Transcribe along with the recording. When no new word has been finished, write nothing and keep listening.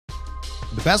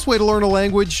The best way to learn a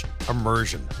language?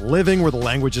 Immersion. Living where the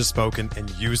language is spoken and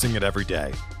using it every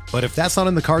day. But if that's not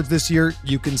in the cards this year,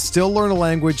 you can still learn a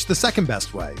language the second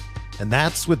best way, and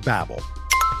that's with Babbel.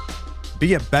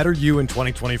 Be a better you in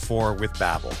 2024 with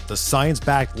Babbel, the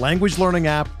science-backed language learning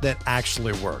app that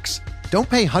actually works. Don't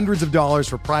pay hundreds of dollars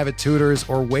for private tutors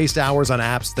or waste hours on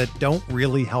apps that don't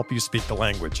really help you speak the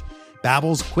language.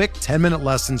 Babbel's quick 10-minute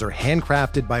lessons are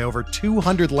handcrafted by over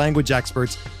 200 language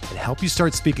experts and help you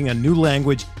start speaking a new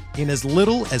language in as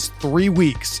little as 3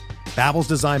 weeks. Babbel's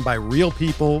designed by real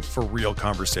people for real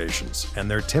conversations,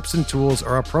 and their tips and tools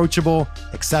are approachable,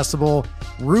 accessible,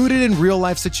 rooted in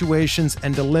real-life situations,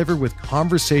 and delivered with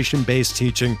conversation-based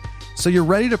teaching, so you're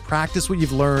ready to practice what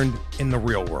you've learned in the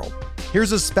real world.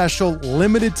 Here's a special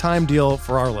limited-time deal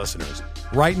for our listeners.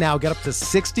 Right now, get up to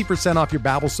 60% off your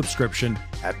Babbel subscription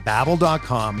at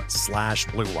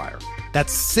babbel.com/Blue Wire.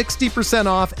 That's 60%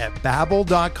 off at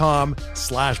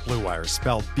babbel.com/Blue Wire,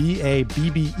 spelled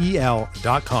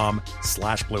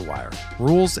BABBEL.com/Blue Wire.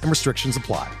 Rules and restrictions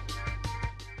apply.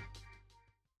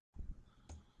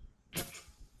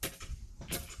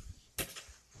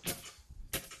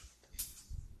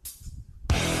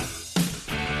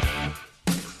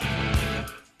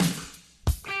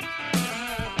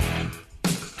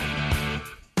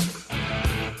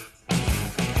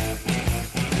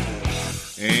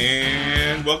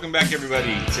 And welcome back,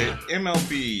 everybody, to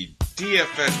MLB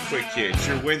DFS Quick Hits,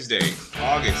 your Wednesday,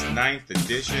 August 9th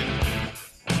edition.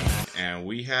 And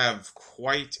we have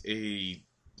quite a,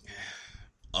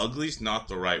 ugly's not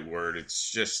the right word,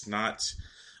 it's just not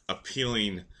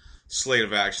appealing slate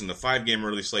of action. The 5-game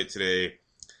early slate today,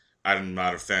 I'm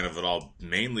not a fan of it all,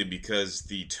 mainly because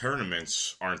the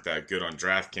tournaments aren't that good on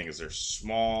DraftKings. They're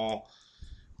small,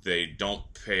 they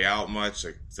don't pay out much,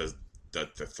 like the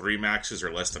 3 maxes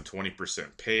are less than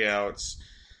 20% payouts.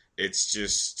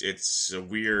 It's a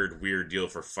weird deal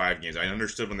for 5 games. I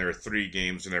understood when there were 3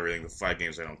 games and everything. The 5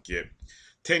 games I don't get.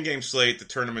 10-game slate. The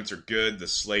tournaments are good. The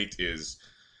slate it's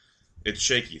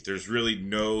shaky. There's really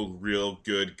no real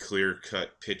good,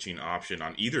 clear-cut pitching option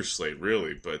on either slate,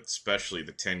 really, but especially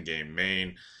the 10-game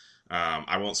main.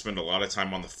 I won't spend a lot of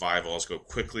time on the 5. I'll just go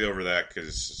quickly over that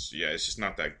because, it's just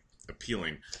not that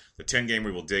appealing. The 10-game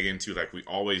we will dig into like we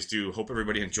always do. Hope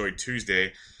everybody enjoyed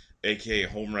Tuesday, aka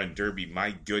Home Run Derby.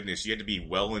 My goodness, you had to be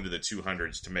well into the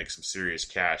 200s to make some serious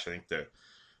cash. I think the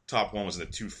top one was in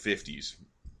the 250s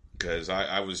because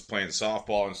I was playing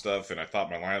softball and stuff, and I thought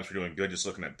my lineups were doing good just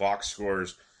looking at box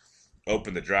scores.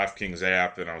 Opened the DraftKings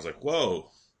app, and I was like,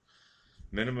 whoa,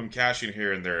 minimum cashing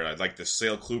here and there. Like the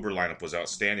Sale Kluber lineup was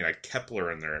outstanding. I had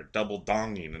Kepler in there, double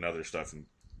donging and other stuff, and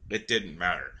it didn't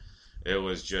matter. It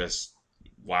was just,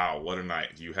 wow, what a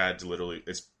night. You had to literally,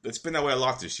 it's been that way a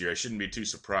lot this year. I shouldn't be too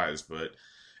surprised, and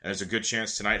there's a good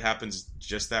chance tonight happens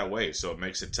just that way. So it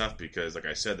makes it tough because, like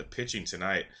I said, the pitching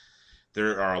tonight,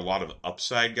 there are a lot of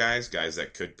upside guys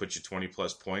that could put you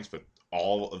 20-plus points, but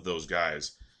all of those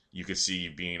guys, you could see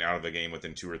being out of the game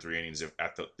within 2 or 3 innings,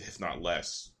 if not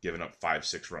less, giving up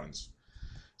 5-6 runs.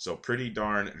 So pretty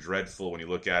darn dreadful when you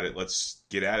look at it. Let's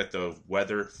get at it, though.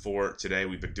 Weather for today,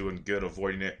 we've been doing good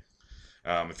avoiding it.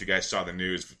 If you guys saw the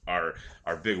news, our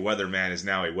big weatherman is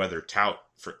now a weather tout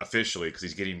officially because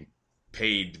he's getting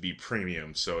paid to be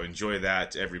premium. So enjoy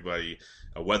that, everybody.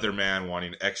 A weatherman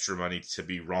wanting extra money to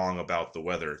be wrong about the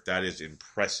weather. That is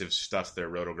impressive stuff there,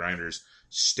 Roto Grinders.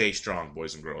 Stay strong,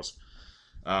 boys and girls.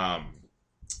 But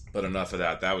enough of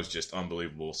that. That was just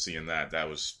unbelievable seeing that. That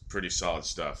was pretty solid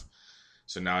stuff.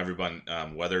 So now everyone,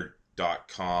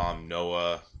 weather.com,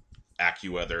 NOAA,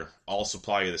 AccuWeather, all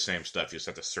supply you the same stuff. You just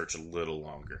have to search a little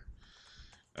longer.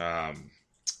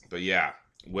 But yeah,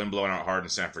 wind blowing out hard in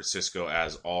San Francisco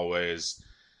as always.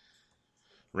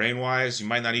 Rain-wise, you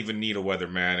might not even need a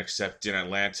weatherman except in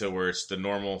Atlanta where it's the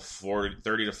normal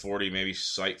 30 to 40, maybe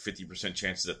slight 50%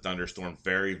 chances of thunderstorm.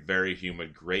 Very, very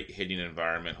humid, great hitting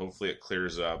environment. Hopefully it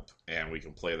clears up and we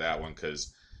can play that one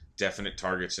because definite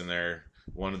targets in there.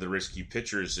 One of the risky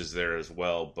pitchers is there as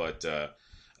well, but a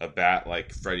bat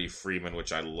like Freddie Freeman,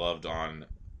 which I loved on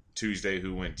Tuesday,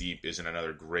 who went deep, is in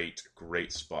another great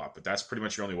spot. But that's pretty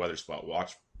much your only weather spot.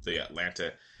 Watch the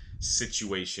Atlanta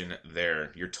situation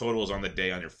there. Your totals on the day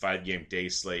on your 5-game day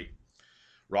slate.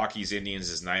 Rockies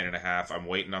Indians is 9.5. I'm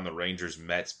waiting on the Rangers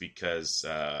Mets because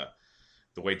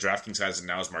the way DraftKings has it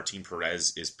now is Martin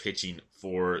Perez is pitching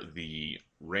for the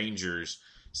Rangers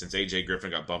since AJ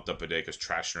Griffin got bumped up a day because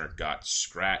Trashner got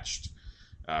scratched.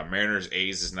 Mariners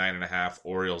A's is 9.5.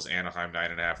 Orioles Anaheim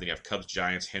 9.5. Then you have Cubs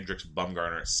Giants Hendricks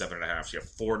Bumgarner at 7.5. So you have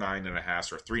 4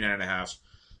 9.5s or 3 9.5s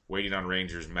waiting on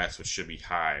Rangers Mets, which should be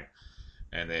high.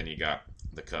 And then you got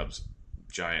the Cubs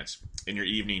Giants. In your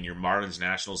evening, your Marlins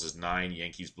Nationals is 9,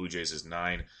 Yankees Blue Jays is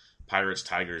 9, Pirates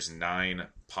Tigers 9,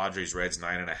 Padres Reds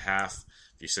 9.5.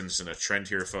 If you send us in a trend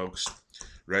here, folks,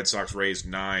 Red Sox Rays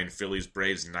 9, Phillies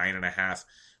Braves 9.5.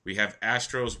 We have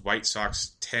Astros White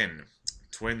Sox 10,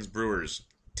 Twins Brewers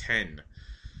 10,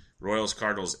 Royals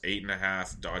Cardinals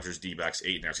 8.5, Dodgers D-backs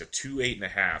 8.5. So 2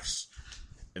 8.5s,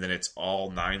 and then it's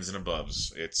all 9s and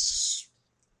aboves. It's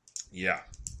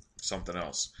something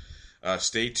else.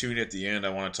 Stay tuned at the end. I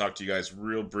want to talk to you guys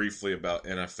real briefly about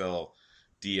NFL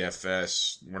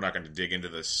DFS. We're not going to dig into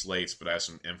the slates, but I have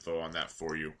some info on that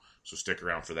for you, so stick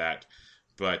around for that.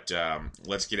 But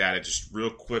let's get at it just real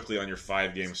quickly on your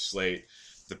 5-game slate.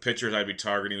 The pitchers I'd be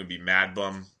targeting would be Mad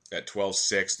Bum at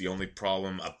 12.6. The only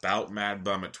problem about Mad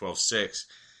Bum at 12.6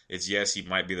 is, yes, he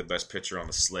might be the best pitcher on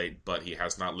the slate, but he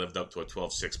has not lived up to a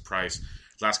 12.6 price.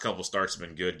 His last couple starts have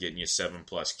been good, getting you 7+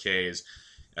 Ks.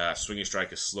 Swinging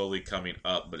strike is slowly coming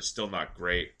up, but it's still not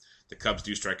great. The Cubs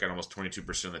do strike out almost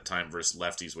 22% of the time versus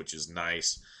lefties, which is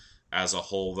nice. As a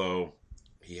whole, though,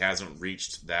 he hasn't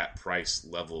reached that price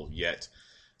level yet.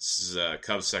 This is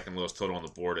Cubs' second lowest total on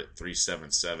the board at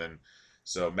 377.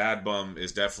 So Mad Bum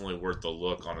is definitely worth a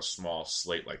look on a small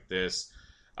slate like this.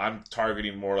 I'm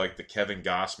targeting more like the Kevin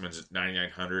Gausman's at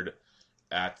 9,900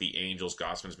 at the Angels.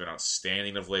 Gausman's been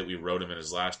outstanding of late. We rode him in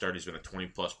his last start. He's been a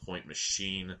 20-plus point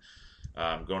machine.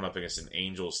 Going up against an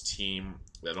Angels team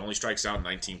that only strikes out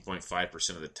 19.5%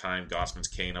 of the time. Gausman's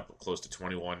K'ing up close to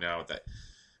 21 now with that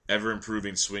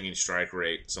ever-improving swinging strike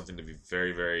rate. Something to be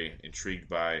very, very intrigued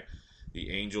by. The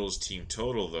Angels team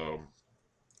total, though,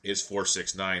 is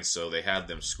 469, so they had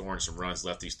them scoring some runs.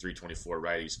 Lefties 324,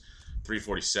 righties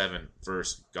 347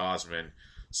 versus Gausman.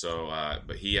 So,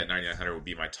 but he at 9,900 would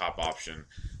be my top option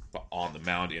on the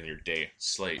mound in your day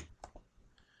slate.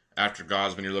 After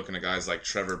Gausman, you're looking at guys like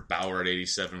Trevor Bauer at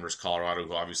 87 versus Colorado,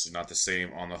 who obviously not the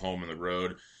same on the home and the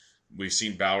road. We've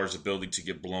seen Bauer's ability to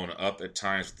get blown up at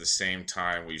times. At the same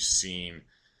time, we've seen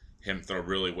him throw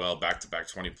really well, back-to-back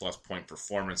 20-plus point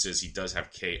performances. He does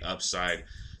have K upside.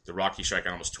 The Rocky strike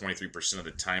out almost 23% of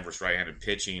the time versus right-handed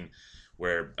pitching,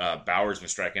 where Bauer's been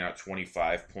striking out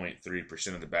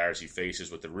 25.3% of the batters he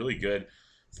faces with a really good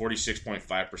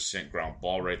 46.5% ground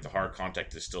ball rate. The hard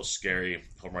contact is still scary.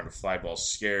 Home run to fly ball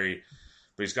is scary.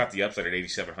 But he's got the upside at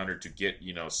 8,700 to get,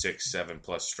 6, 7+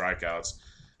 strikeouts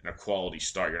and a quality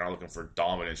start. You're not looking for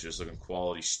dominance, you're just looking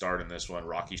quality start in this one.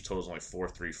 Rocky's total is only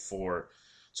 434.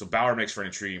 So Bauer makes for an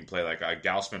intriguing play. Like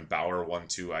Gausman, Bauer,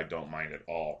 1-2, I don't mind at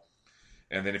all.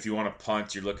 And then if you want to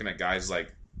punt, you're looking at guys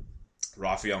like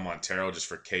Rafael Montero just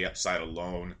for K upside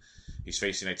alone. He's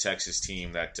facing a Texas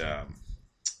team that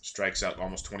strikes out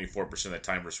almost 24% of the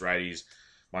time versus righties.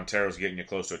 Montero's getting you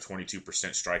close to a 22%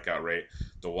 strikeout rate.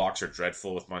 The walks are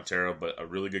dreadful with Montero, but a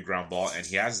really good ground ball, and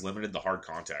he has limited the hard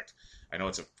contact. I know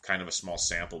it's a kind of a small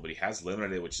sample, but he has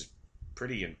limited it, which is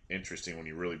pretty interesting when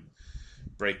you really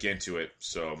break into it.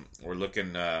 So we're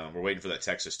waiting for that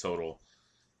Texas total.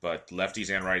 But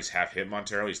lefties and righties have hit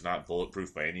Montero. He's not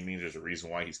bulletproof by any means. There's a reason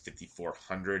why he's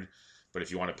 5,400. But if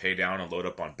you want to pay down and load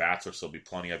up on bats, which there'll be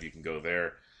plenty of, you can go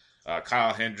there.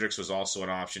 Kyle Hendricks was also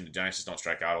an option. The Giants just don't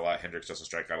strike out a lot. Hendricks doesn't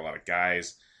strike out a lot of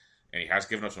guys. And he has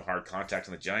given up some hard contact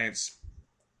on the Giants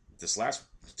this last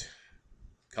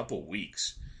couple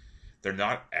weeks. They're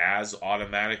not as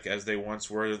automatic as they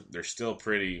once were. They're still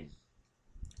pretty...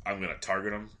 I'm going to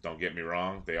target them. Don't get me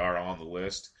wrong. They are on the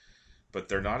list. But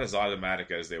they're not as automatic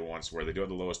as they once were. They do have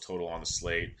the lowest total on the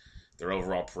slate. Their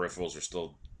overall peripherals are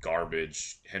still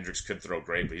garbage. Hendricks could throw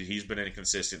great, but he's been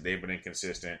inconsistent. They've been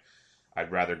inconsistent. I'd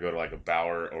rather go to like a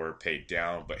Bauer or pay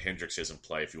down, but Hendricks is in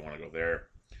play if you want to go there.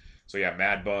 So yeah,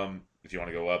 Mad Bum if you want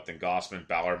to go up. Then Gausman,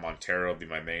 Bauer, Montero would be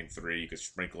my main three. You could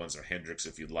sprinkle in some Hendricks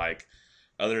if you'd like.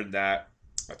 Other than that,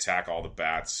 attack all the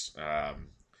bats.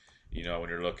 When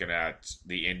you're looking at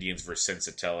the Indians versus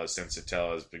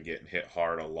Sensatella has been getting hit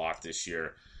hard a lot this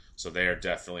year, so they are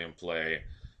definitely in play.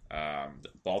 The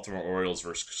Baltimore Orioles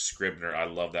versus Scribner, I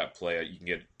love that play. You can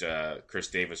get Chris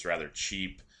Davis rather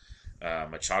cheap.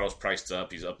 Machado's priced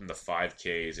up. He's up in the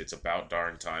 5Ks. It's about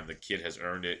darn time. The kid has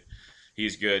earned it.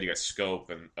 He's good. You got Scope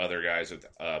and other guys with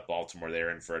Baltimore.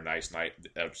 They're in for a nice night.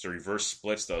 It's a reverse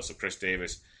splits, though, so Chris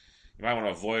Davis, you might want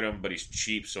to avoid him, but he's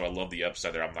cheap, so I love the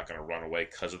upside there. I'm not going to run away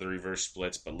because of the reverse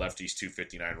splits, but lefties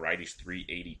 259, righties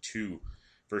 382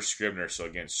 versus Scribner. So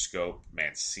again, Scope,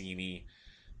 Mancini,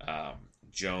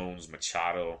 Jones,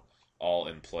 Machado, all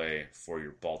in play for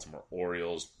your Baltimore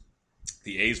Orioles.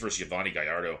 The A's versus Yovani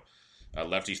Gallardo.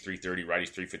 Lefties 330, righties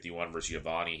 351 versus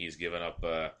Yovani. He's given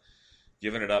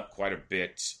it up quite a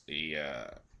bit. The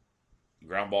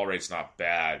ground ball rate's not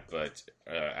bad, but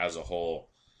as a whole,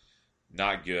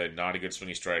 Not good. Not a good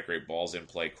swinging strike rate. Balls in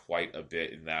play quite a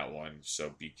bit in that one.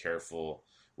 So be careful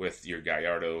with your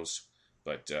Gallardos.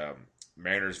 But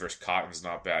Mariners versus Cotton's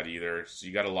not bad either. So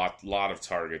you got a lot of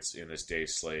targets in this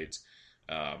day's slate.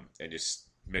 And just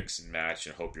mix and match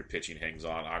and hope your pitching hangs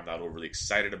on. I'm not overly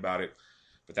excited about it,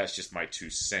 but that's just my 2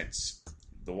 cents.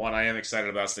 The one I am excited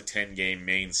about is the 10-game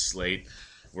main slate,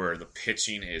 where the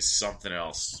pitching is something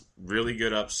else. Really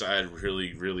good upside,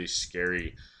 really, really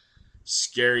scary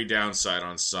downside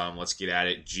on some. Let's get at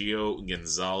it. Gio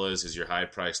Gonzalez is your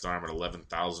high-priced arm at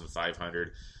 $11,500.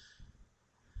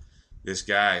 This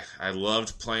guy, I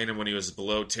loved playing him when he was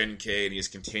below 10K, and he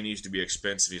continues to be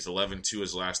expensive. He's 11-2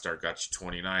 his last start, got you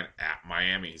 29 at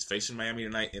Miami. He's facing Miami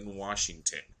tonight in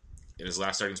Washington. In his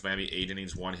last start against Miami, 8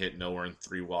 innings, 1 hit, no earned,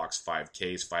 3 walks, 5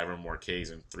 Ks, 5 or more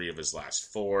Ks in 3 of his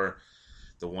last 4.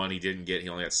 The one he didn't get, he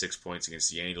only had 6 points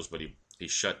against the Angels, but he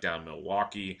shut down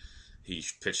Milwaukee. He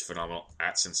pitched phenomenal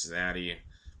at Cincinnati.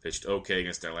 Pitched okay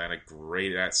against Atlanta,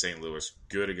 great at St. Louis,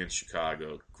 good against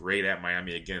Chicago, great at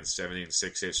Miami again, 17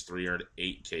 6 hits, 3 earned,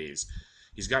 8 Ks.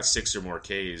 He's got 6 or more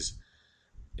Ks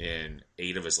in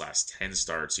 8 of his last 10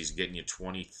 starts. He's getting you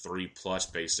 23 plus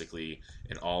basically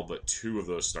in all but 2 of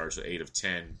those starts, so 8 of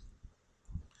 10.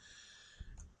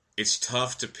 It's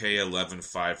tough to pay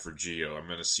 11.5 for Gio. I'm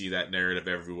going to see that narrative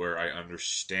everywhere. I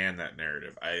understand that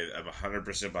narrative. I'm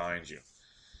 100% behind you.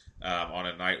 On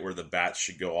a night where the bats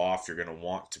should go off, you're going to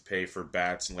want to pay for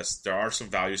bats, unless there are some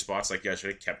value spots like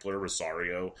yesterday, Kepler,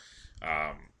 Rosario.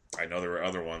 I know there are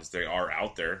other ones. They are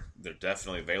out there. They're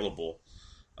definitely available.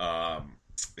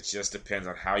 It just depends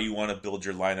on how you want to build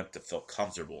your lineup to feel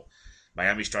comfortable.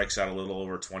 Miami strikes out a little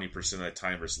over 20% of the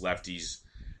time versus lefties.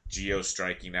 Gio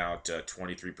striking out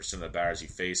 23% of the batters he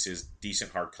faces.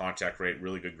 Decent hard contact rate,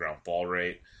 really good ground ball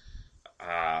rate.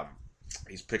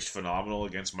 He's pitched phenomenal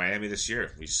against Miami this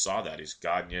year. We saw that. He's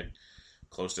gotten you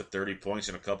close to 30 points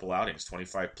in a couple outings,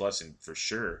 25 plus, and for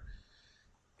sure.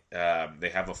 They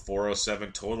have a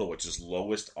 407 total, which is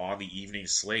lowest on the evening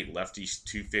slate. Lefties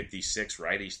 256,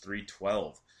 righties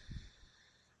 312.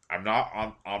 I'm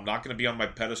not going to be on my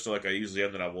pedestal like I usually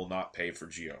am that I will not pay for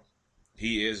Gio.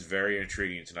 He is very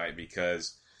intriguing tonight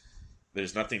because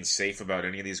there's nothing safe about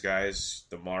any of these guys.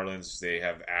 The Marlins, they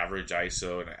have average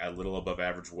ISO and a little above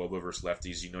average WOBA versus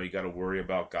lefties. You know, you got to worry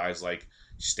about guys like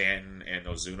Stanton and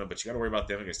Ozuna, but you got to worry about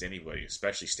them against anybody,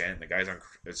 especially Stanton. The guy's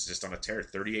it's just on a tear.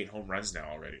 38 home runs now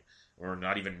already. We're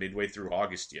not even midway through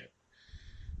August yet.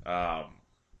 I'm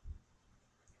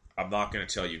not going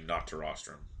to tell you not to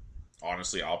roster him.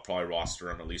 Honestly, I'll probably roster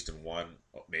him at least in 1,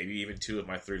 maybe even 2 of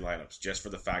my 3 lineups, just for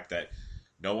the fact that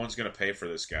no one's going to pay for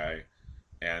this guy.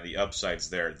 And the upside's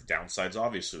there. The downside's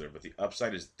obviously there, but the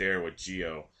upside is there with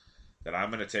Gio. That I'm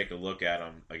going to take a look at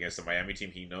him against the Miami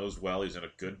team he knows well. He's in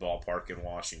a good ballpark in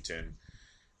Washington.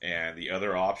 And the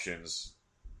other options,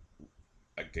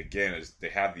 again, is they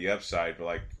have the upside,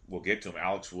 but we'll get to him.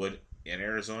 Alex Wood in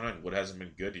Arizona, and Wood hasn't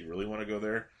been good. Do you really want to go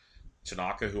there?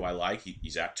 Tanaka, who I like,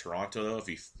 he's at Toronto though.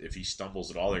 If he stumbles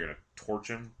at all, they're going to torch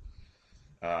him.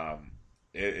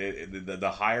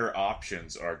 The higher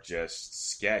options are just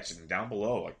sketch, and down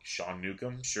below, like Sean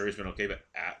Newcomb, sure he's been okay, but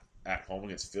at home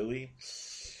against Philly,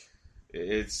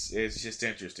 it's just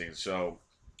interesting. So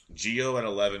Gio at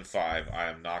 11.5, I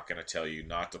am not going to tell you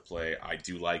not to play. I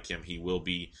do like him. He will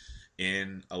be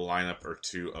in a lineup or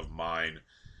 2 of mine,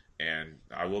 and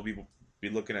I will be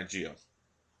looking at Gio.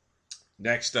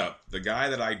 Next up, the guy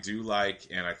that I do like,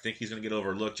 and I think he's going to get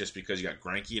overlooked just because you got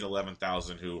Greinke at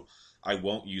 11,000, who I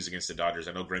won't use against the Dodgers.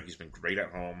 I know Greinke's been great at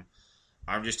home.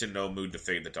 I'm just in no mood to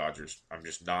fade the Dodgers. I'm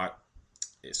just not.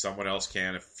 Someone else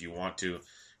can if you want to.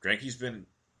 Greinke's been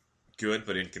good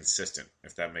but inconsistent,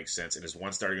 if that makes sense. In his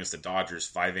 1 start against the Dodgers,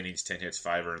 5 innings, 10 hits,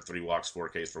 5 earned, 3 walks, 4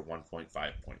 Ks for 1.5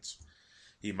 points.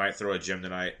 He might throw a gem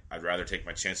tonight. I'd rather take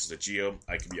my chances at Gio.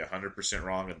 I could be 100%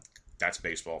 wrong, and that's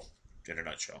baseball in a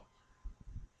nutshell.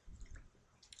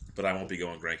 But I won't be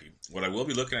going Greinke. What I will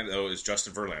be looking at, though, is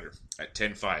Justin Verlander at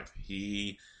 10.5.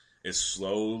 He is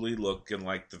slowly looking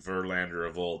like the Verlander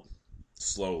of old.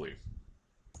 Slowly.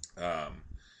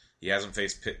 He hasn't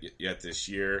faced Pitt yet this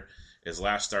year. His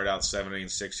last start out, 7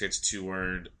 innings, 6 hits, 2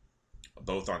 earned,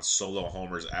 both on solo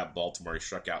homers at Baltimore. He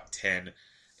struck out 10,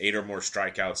 8 or more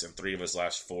strikeouts in 3 of his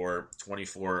last 4,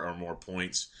 24 or more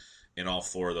points in all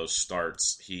 4 of those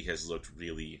starts. He has looked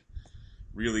really,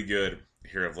 really good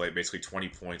here of late, basically 20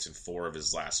 points in 4 of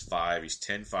his last 5. He's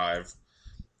 10-5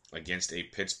 against a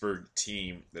Pittsburgh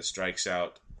team that strikes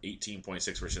out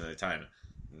 18.6% of the time.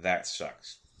 That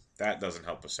sucks. That doesn't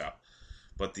help us out.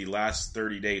 But the last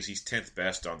 30 days, he's 10th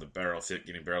best on the barrel,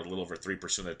 getting barreled a little over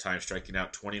 3% of the time, striking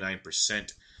out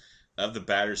 29% of the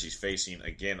batters he's facing,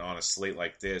 again, on a slate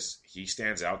like this, he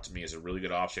stands out to me as a really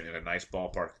good option in a nice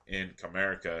ballpark in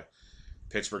Comerica.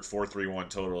 Pittsburgh 4.31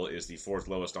 total is the fourth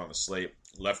lowest on the slate.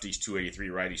 Lefties 283,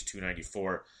 righties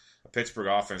 294. A Pittsburgh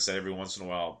offense that every once in a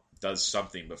while does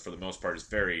something, but for the most part is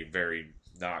very, very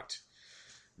not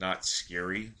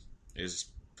scary is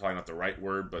probably not the right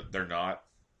word, but they're not.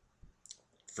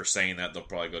 For saying that, they'll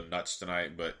probably go nuts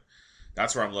tonight, but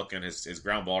that's where I'm looking. His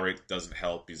ground ball rate doesn't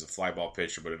help. He's a fly ball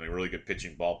pitcher, but in a really good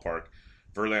pitching ballpark.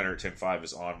 Verlander at 10.5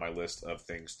 is on my list of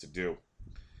things to do.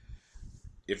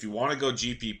 If you want to go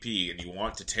GPP and you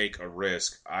want to take a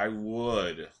risk, I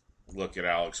would look at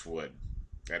Alex Wood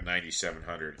at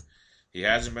 9,700. He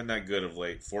hasn't been that good of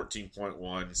late.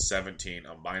 14.1, 17,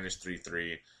 a minus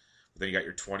 3.3. But then you got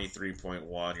your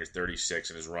 23.1, your 36,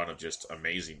 and his run of just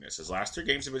amazingness. His last 3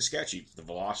 games have been sketchy. The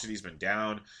velocity's been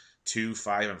down. 2,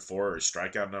 5, and 4 are his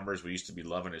strikeout numbers. We used to be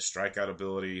loving his strikeout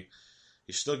ability.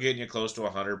 He's still getting you close to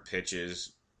 100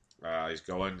 pitches. He's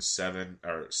going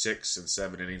 6 and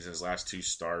 7 innings in his last 2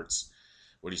 starts.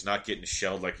 When he's not getting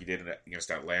shelled like he did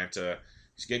against Atlanta,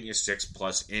 he's getting you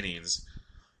 6+ innings.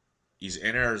 He's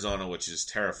in Arizona, which is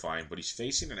terrifying, but he's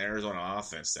facing an Arizona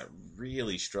offense that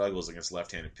really struggles against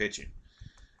left-handed pitching.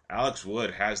 Alex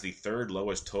Wood has the 3rd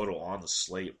lowest total on the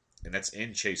slate, and that's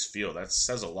in Chase Field. That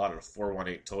says a lot at a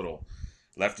 4.18 total.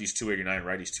 Lefties 289,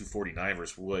 righties 249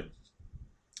 versus Wood.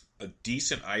 A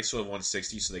decent ISO of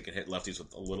 160, so they can hit lefties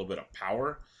with a little bit of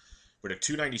power. But a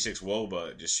 296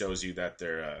 WOBA just shows you that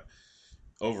they're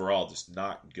overall just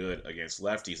not good against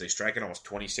lefties. They strike it almost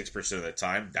 26% of the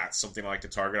time. That's something I like to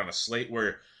target on a slate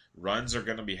where runs are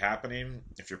going to be happening.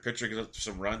 If your pitcher gets up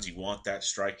some runs, you want that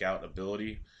strikeout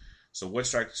ability. So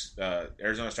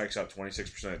Arizona strikes out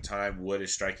 26% of the time. Wood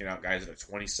is striking out guys at a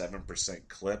 27%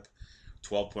 clip,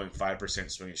 12.5%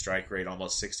 swinging strike rate,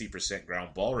 almost 60%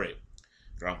 ground ball rate.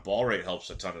 Ground ball rate helps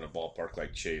a ton in a ballpark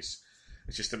like Chase.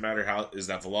 It's just a matter how, is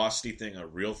that velocity thing a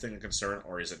real thing of concern,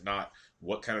 or is it not?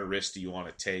 What kind of risk do you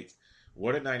want to take?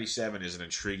 Wood at 97 is an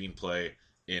intriguing play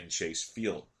in Chase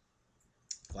Field.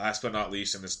 Last but not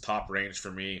least, in this top range for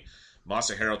me,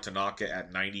 Masahiro Tanaka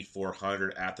at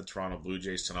 9,400 at the Toronto Blue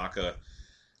Jays. Tanaka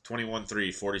 21-3,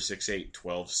 46-8,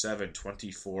 12-7,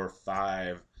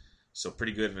 24-5. So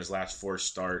pretty good in his last 4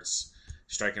 starts.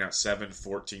 Striking out 7,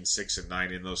 14, 6, and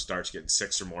 9 in those starts, getting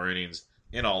 6 or more innings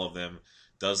in all of them.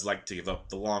 Does like to give up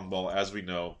the long ball, as we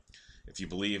know. If you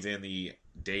believe in the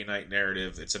day-night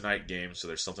narrative, it's a night game, so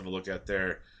there's something to look at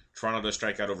there. Toronto does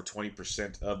strike out over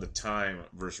 20% of the time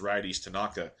versus righties.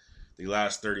 Tanaka, the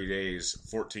last 30 days,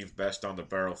 14th best on the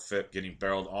barrel FIP, getting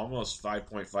barreled almost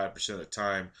 5.5% of the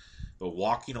time, but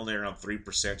walking only around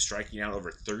 3%, striking out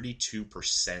over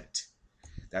 32%.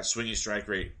 That swinging strike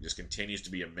rate just continues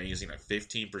to be amazing. A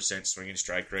 15% swinging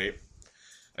strike rate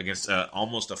against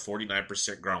almost a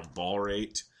 49% ground ball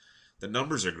rate. The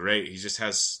numbers are great. He just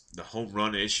has the home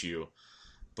run issue,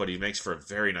 but he makes for a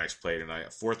very nice play tonight. A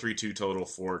 4.32 total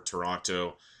for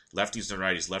Toronto. Lefties and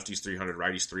righties. Lefties 300,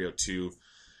 righties 302.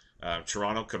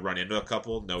 Toronto could run into a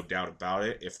couple, no doubt about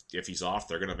it. If he's off,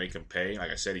 they're going to make him pay.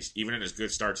 Like I said, even in his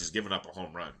good starts, he's given up a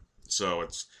home run. So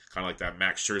it's kind of like that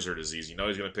Max Scherzer disease. You know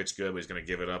he's going to pitch good, but he's going to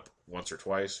give it up once or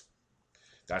twice.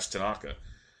 That's Tanaka.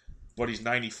 But he's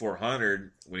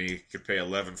 9,400 when he could pay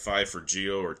 11.5 for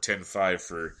Gio or 10.5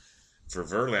 for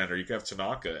Verlander. You could have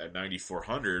Tanaka at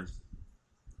 9,400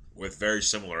 with very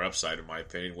similar upside, in my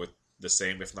opinion, with the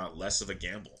same, if not less, of a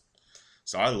gamble.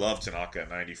 So I love Tanaka at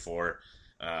 94.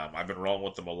 I've been rolling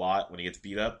with him a lot. When he gets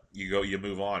beat up, you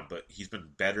move on. But he's been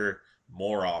better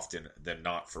more often than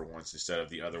not for once instead of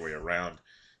the other way around.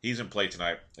 He's in play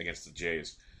tonight against the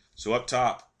Jays. So up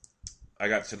top, I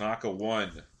got Tanaka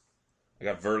 1. I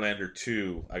got Verlander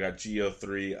 2. I got Gio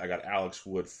 3. I got Alex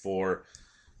Wood 4.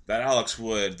 That Alex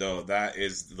Wood, though, that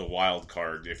is the wild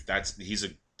card.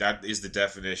 That is the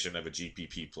definition of a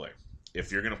GPP play.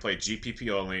 If you're going to play GPP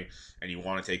only and you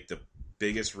want to take the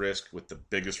biggest risk with the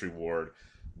biggest reward,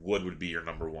 Wood would be your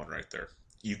number 1 right there.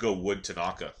 You go Wood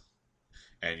Tanaka,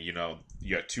 and you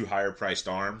got 2 higher priced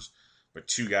arms, but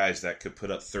 2 guys that could put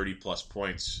up 30+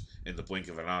 points in the blink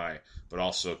of an eye, but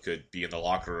also could be in the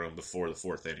locker room before the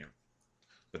 4th inning.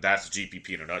 But that's GPP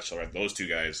in a nutshell, right? Those 2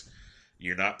 guys,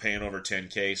 you're not paying over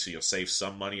 $10K, so you'll save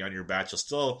some money on your bats. You'll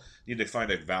still need to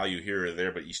find a value here or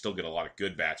there, but you still get a lot of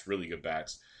good bats, really good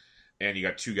bats. And you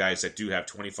got 2 guys that do have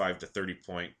 25 to 30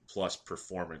 point plus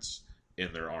performance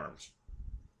in their arms.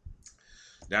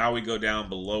 Now we go down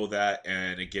below that,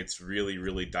 and it gets really,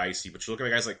 really dicey. But you're looking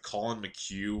at guys like Colin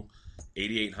McHugh,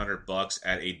 $8,800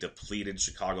 at a depleted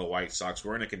Chicago White Sox.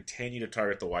 We're going to continue to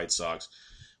target the White Sox.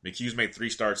 McHugh's made 3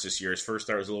 starts this year. His first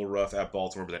start was a little rough at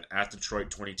Baltimore, but then at Detroit,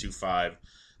 22-5.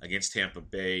 Against Tampa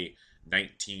Bay,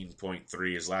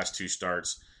 19.3. His last 2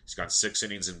 starts, he's gone 6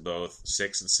 innings in both,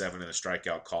 6 and 7 in the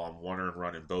strikeout column, 1 earned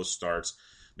run in both starts.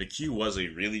 McHugh was a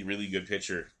really, really good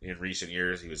pitcher in recent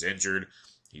years. He was injured.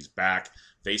 He's back.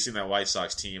 Facing that White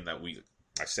Sox team that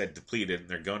I said depleted, and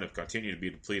they're going to continue to be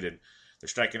depleted. They're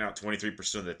striking out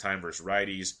 23% of the time versus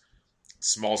righties.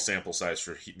 Small sample size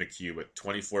for McHugh, but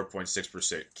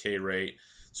 24.6% K rate.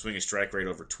 Swinging strike rate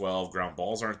over 12. Ground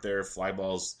balls aren't there. Fly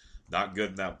balls not good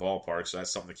in that ballpark, so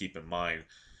that's something to keep in mind.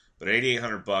 But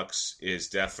 $8,800 is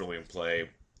definitely in play.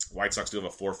 White Sox do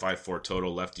have a 4.54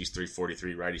 total. Lefties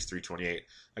 343, righties 328.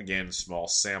 Again, small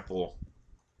sample.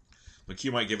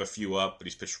 McHugh might give a few up, but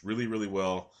he's pitched really, really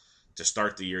well to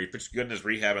start the year. He pitched good in his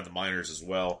rehab in the minors as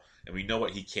well, and we know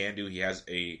what he can do. He has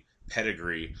a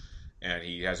pedigree, and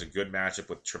he has a good matchup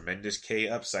with tremendous K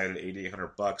upside at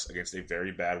 $8,800 against a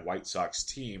very bad White Sox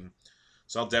team.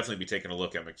 So I'll definitely be taking a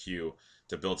look at McHugh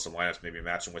to build some lineups, maybe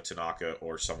match him with Tanaka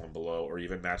or someone below, or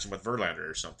even match him with Verlander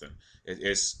or something. It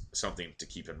is something to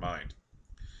keep in mind.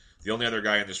 The only other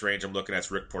guy in this range I'm looking at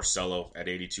is Rick Porcello at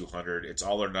 $8,200. It's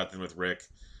all or nothing with Rick.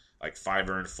 Like 5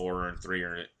 earned, 4 earned, 3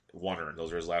 earned, 1 earned.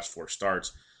 Those are his last 4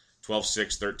 starts.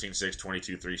 12-6, 13-6,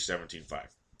 22-3, 17-5.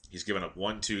 He's given up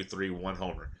 1, 2, 3, 1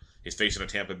 homer. He's facing a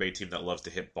Tampa Bay team that loves to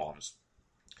hit bombs.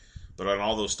 But on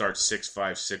all those starts,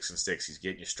 6-5, 6 and 6, he's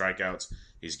getting you strikeouts.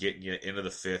 He's getting you into the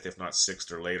 5th, if not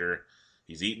 6th or later.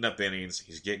 He's eating up innings.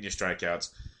 He's getting you strikeouts.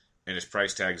 And his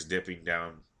price tag is dipping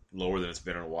down lower than it's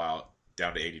been in a while,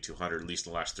 down to $8,200. At least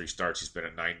in the last 3 starts, he's been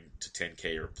at 9 to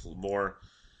 10K or more.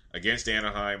 Against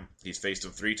Anaheim, he's faced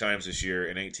them 3 times this year.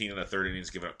 In 18 and a third innings,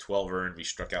 giving up 12 earned. He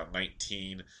struck out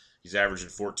 19. He's averaging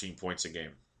 14 points a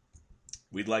game.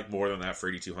 We'd like more than that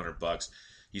for $8,200.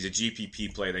 He's a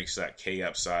GPP play thanks to that K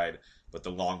upside, but the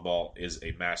long ball is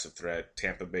a massive threat.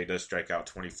 Tampa Bay does strike out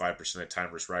 25% of the time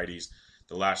versus righties.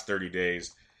 The last 30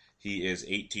 days, he is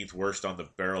 18th worst on the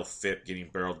barrel FIP, getting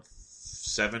barreled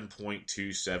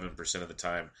 7.27% of the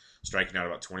time, striking out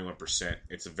about 21%.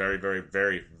 It's a very, very,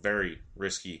 very, very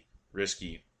risky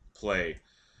play.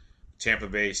 Tampa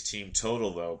Bay's team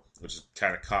total, though, which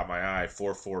kind of caught my eye,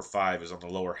 445 is on the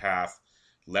lower half.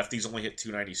 Lefties only hit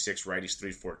 296, righties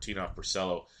 314 off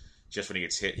Porcello. Just when he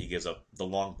gets hit, he gives up the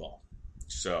long ball.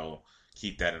 So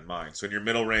keep that in mind. So in your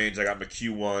middle range, I got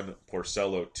McHugh 1,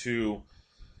 Porcello 2.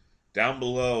 Down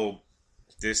below,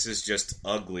 this is just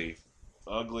ugly.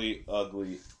 Ugly,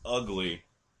 ugly, ugly.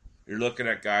 You're looking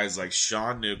at guys like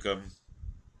Sean Newcomb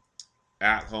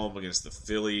at home against the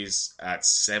Phillies at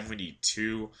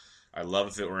 72. I love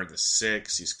if it were in the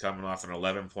 6. He's coming off an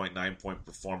 11.9-point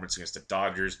performance against the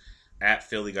Dodgers. At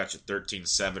Philly, got you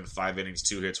 13-7, 5 innings,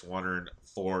 2 hits, 1 earned,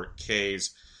 4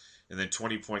 Ks. And then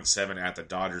 20.7 at the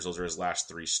Dodgers. Those are his last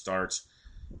 3 starts.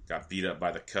 Got beat up by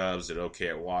the Cubs, did okay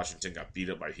at Washington, got beat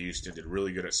up by Houston, did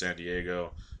really good at San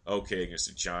Diego, okay against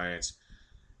the Giants.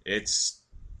 It's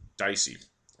dicey.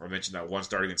 I mentioned that 1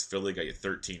 start against Philly, got you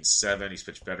 13-7. He's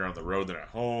pitched better on the road than at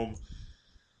home.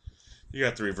 You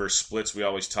got the reverse splits we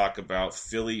always talk about.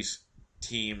 Phillies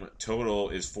team total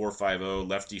is 450,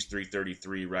 lefties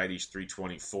 333, righties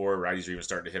 324. Righties are even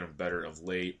starting to hit them better of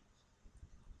late.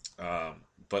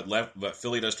 But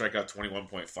Philly does strike out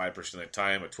 21.5% of the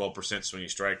time, a 12% swinging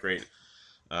strike rate.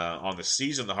 On the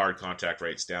season, the hard contact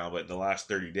rate's down, but in the last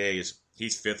 30 days,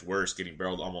 he's 5th worst, getting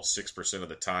barreled almost 6% of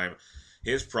the time.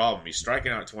 His problem, he's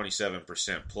striking out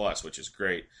 27% plus, which is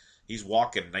great. He's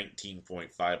walking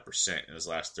 19.5% in his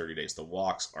last 30 days. The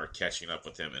walks are catching up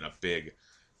with him in a big,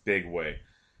 big way.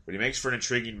 But he makes for an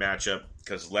intriguing matchup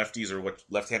because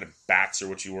left-handed bats are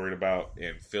what you worried about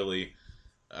in Philly,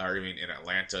 or even in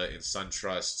Atlanta, in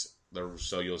SunTrust.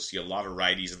 So you'll see a lot of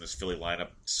righties in this Philly lineup.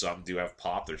 Some do have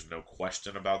pop. There's no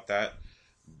question about that.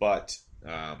 But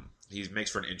he makes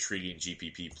for an intriguing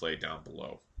GPP play down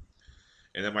below.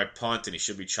 And then my punt, and he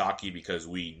should be chalky because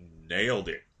we nailed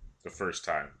it the first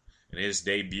time. In his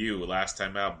debut, last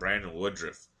time out, Brandon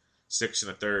Woodruff, 6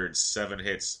 1/3, 7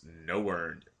 hits, no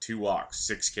earned, 2 walks,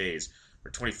 6 Ks, for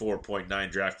 24.9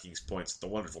 DraftKings points at the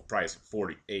wonderful price of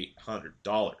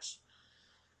 $4,800.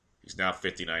 He's now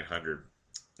 $5,900.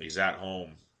 He's at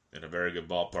home in a very good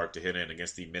ballpark to hit in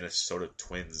against the Minnesota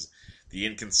Twins. The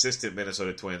inconsistent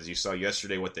Minnesota Twins. You saw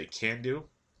yesterday what they can do,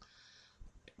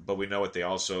 but we know what they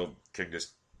also can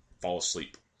just fall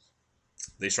asleep.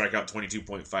 They strike out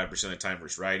 22.5% of the time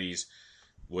versus righties.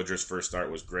 Woodruff's first start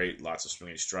was great. Lots of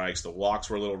swinging strikes. The walks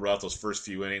were a little rough. Those first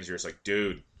few innings, you're just like,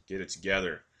 dude, get it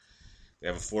together. They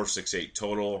have a 4.68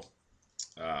 total.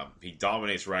 He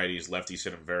dominates righties. Lefties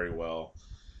hit him very well.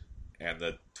 And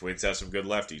the Twins have some good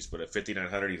lefties. But at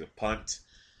 $5,900, he's a punt.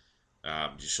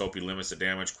 Just hope he limits the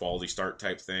damage, quality start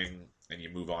type thing, and you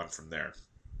move on from there.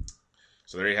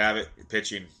 So there you have it.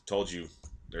 Pitching, told you,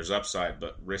 there's upside,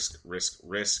 but risk.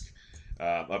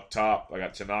 Up top, I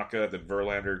got Tanaka, then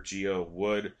Verlander, Gio,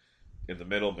 Wood. In the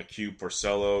middle, McHugh,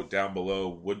 Porcello. Down below,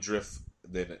 Woodruff,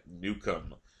 then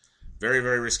Newcomb. Very,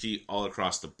 very risky all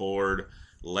across the board.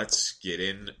 Let's get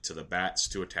into the bats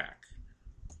to attack.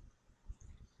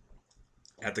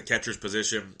 At the catcher's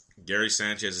position, Gary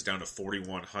Sanchez is down to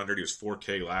 4,100. He was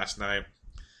 4K last night.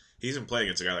 He's been playing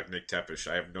against a guy like Nick Tepesch.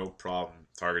 I have no problem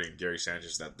targeting Gary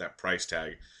Sanchez, that price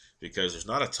tag, because there's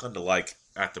not a ton to like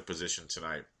at the position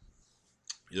tonight.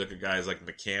 You look at guys like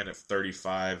McCann at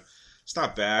 35. It's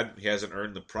not bad. He hasn't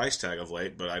earned the price tag of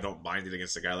late, but I don't mind it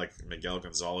against a guy like Miguel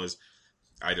Gonzalez.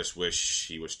 I just wish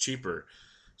he was cheaper.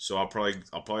 So I'll probably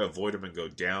avoid him and go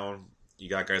down. You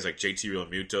got guys like JT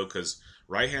Realmuto, because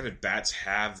right-handed bats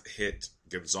have hit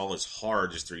Gonzalez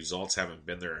hard, just the results haven't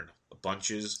been there in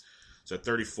bunches. So at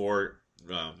 34,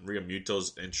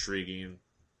 Realmuto's intriguing.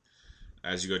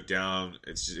 As you go down,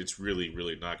 it's really,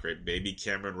 really not great. Maybe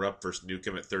Cameron Rupp versus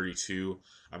Newcomb at 32.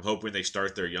 I'm hoping they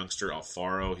start their youngster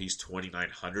Alfaro. He's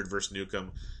 2,900 versus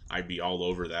Newcomb. I'd be all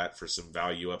over that for some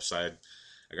value upside.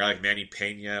 A guy like Manny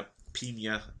Pena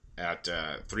at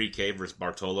 3K versus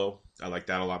Bartolo. I like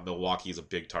that a lot. Milwaukee is a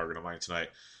big target of mine tonight.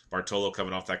 Bartolo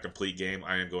coming off that complete game,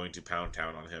 I am going to pound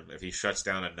town on him. If he shuts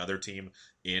down another team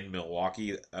in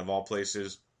Milwaukee, of all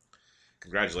places,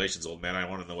 congratulations, old man. I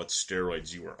want to know what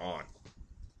steroids you were on.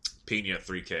 Pena at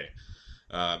 3K.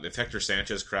 If Hector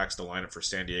Sanchez cracks the lineup for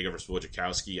San Diego versus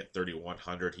Wojciechowski at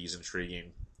 3,100, he's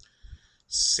intriguing.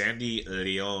 Sandy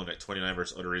Leon at 29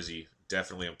 versus Odorizzi,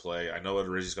 definitely in play. I know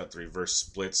Odorizzi's got the reverse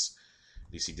splits.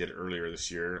 At least he did earlier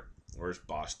this year. Where's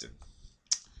Boston?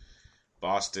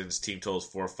 Boston's team total is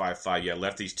 455. Yeah,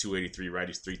 lefty's 283,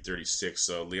 righty's 336.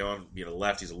 So Leon being a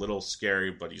left, he's a little scary,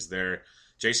 but he's there.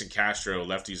 Jason Castro,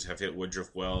 lefties have hit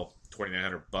Woodruff well,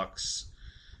 $2,900.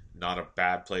 Not a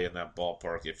bad play in that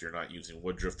ballpark if you're not using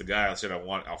Woodruff. The guy I said I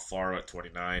want, Alfaro at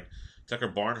 29. Tucker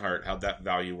Barnhart, how'd that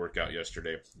value work out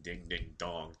yesterday? Ding, ding,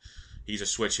 dong. He's a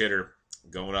switch hitter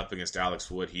going up against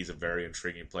Alex Wood. He's a very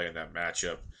intriguing play in that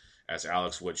matchup, as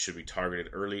Alex Wood should be targeted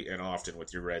early and often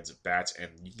with your Reds at bats,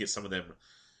 and you can get some of them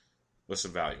with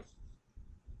some value.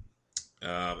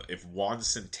 If Juan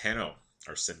Centeno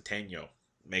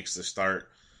makes the start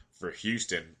for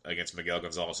Houston against Miguel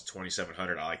Gonzalez at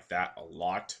 2,700, I like that a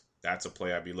lot. That's a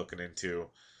play I'd be looking into.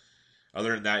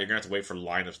 Other than that, you're going to have to wait for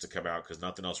lineups to come out because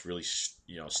nothing else really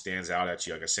stands out at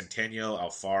you. Like a Centennial,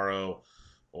 Alfaro,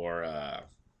 or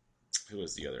who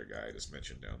was the other guy I just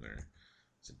mentioned down there?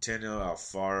 Centennial,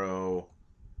 Alfaro,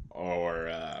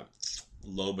 or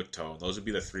Lobaton. Those would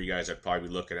be the three guys I'd probably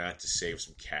be looking at to save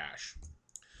some cash.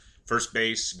 First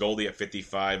base, Goldie at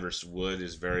 55 versus Wood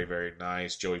is very, very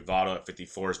nice. Joey Votto at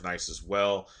 54 is nice as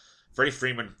well. Freddie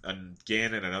Freeman,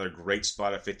 again, in another great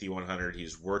spot at 5,100.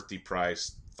 He's worth the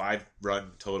price.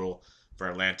 5-run total for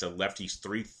Atlanta. Lefties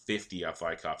 350 off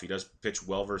Wyckoff. He does pitch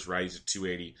well versus righties at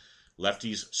 280.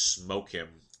 Lefties smoke him.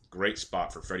 Great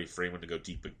spot for Freddie Freeman to go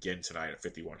deep again tonight at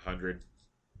 5,100.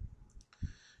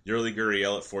 Yurli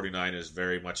Gurriel at 49 is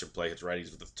very much in play. Hits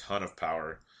righties with a ton of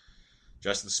power.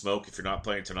 Justin Smoke, if you're not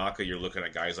playing Tanaka, you're looking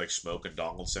at guys like Smoke and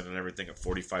Donaldson and everything at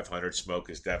 4,500.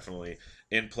 Smoke is definitely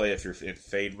in play if you're in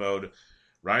fade mode.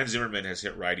 Ryan Zimmerman has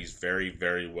hit righties very,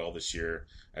 very well this year.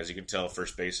 As you can tell,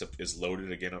 first base is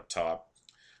loaded again up top.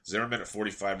 Zimmerman at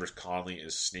 45 versus Conley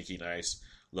is sneaky nice.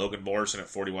 Logan Morrison at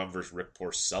 41 versus Rick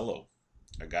Porcello,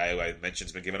 a guy who I mentioned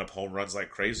has been giving up home runs like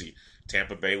crazy.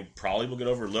 Tampa Bay probably will get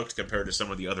overlooked compared to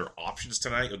some of the other options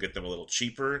tonight. You'll get them a little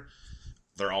cheaper.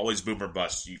 They're always boom or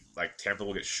bust. Tampa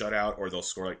will get shut out or they'll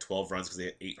score like 12 runs because they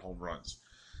had 8 home runs.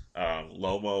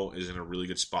 Lomo is in a really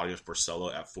good spot against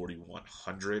Porcello at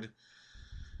 4,100.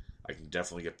 I can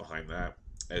definitely get behind that.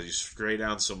 As you stray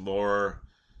down some more,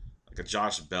 like a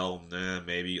Josh Bell,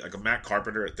 maybe. Like a Matt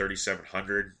Carpenter at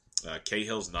 3,700.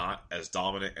 Cahill's not as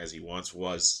dominant as he once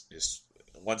was.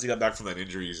 Once he got back from that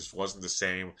injury, he just wasn't the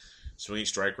same. Swinging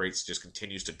strike rates just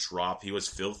continues to drop. He was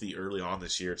filthy early on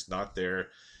this year. It's not there.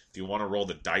 If you want to roll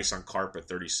the dice on Carp at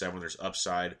 37, there's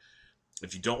upside.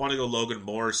 If you don't want to go Logan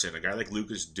Morrison, a guy like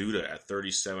Lucas Duda at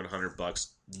 $3,700,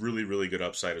 really, really good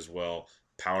upside as well.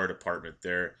 Power department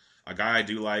there. A guy I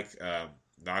do like,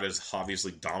 not as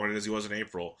obviously dominant as he was in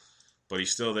April, but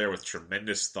he's still there with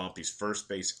tremendous thump. He's first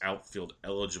base outfield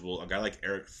eligible. A guy like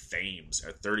Eric Thames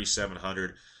at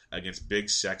 $3,700 against big,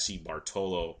 sexy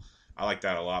Bartolo. I like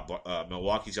that a lot.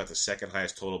 Milwaukee's got the second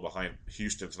highest total behind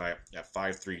Houston tonight at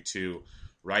 532.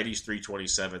 Righties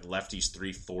 327, lefties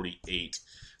 348.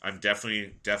 I'm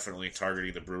definitely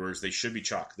targeting the Brewers. They should be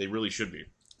chalk. They really should be,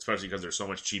 especially because they're so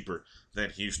much cheaper than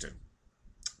Houston.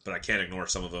 But I can't ignore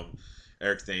some of them.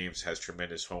 Eric Thames has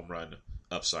tremendous home run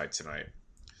upside tonight.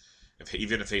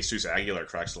 Even if Jesus Aguilar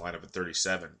cracks the lineup at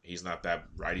 37, he's not bad.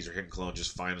 Righties are hitting Colon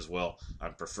just fine as well.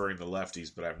 I'm preferring the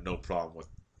lefties, but I have no problem with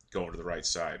going to the right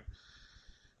side.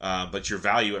 But your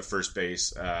value at first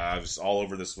base, I was all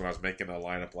over this when I was making the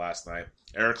lineup last night.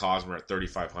 Eric Hosmer at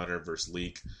 3,500 versus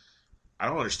Leake. I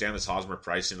don't understand this Hosmer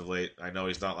pricing of late. I know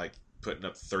he's not like putting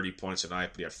up 30 points a night,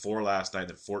 but he had 4 last night,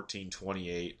 then 14,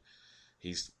 28.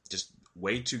 He's just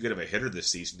way too good of a hitter this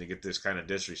season to get this kind of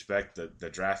disrespect. The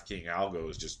DraftKings algo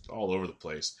is just all over the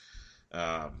place.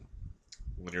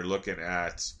 When you're looking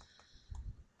at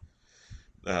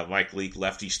Mike Leake,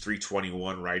 lefties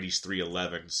 321, righties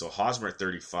 311. So Hosmer at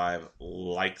 35,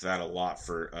 like that a lot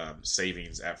for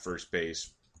savings at first base.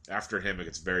 After him, it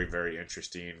gets very, very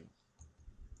interesting.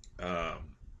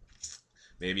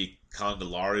 Maybe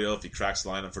Candelario, if he cracks the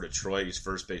lineup for Detroit, he's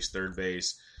first base, third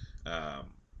base.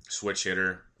 Switch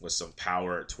hitter with some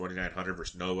power at 2,900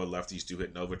 versus Nova. Lefties do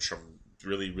hit Nova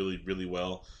really, really, really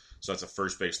well. So that's a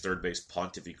first base, third base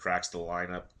punt if he cracks the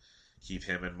lineup. Keep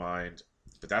him in mind.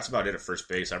 But that's about it at first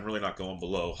base. I'm really not going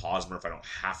below Hosmer if I don't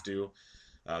have to.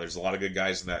 There's a lot of good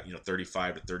guys in that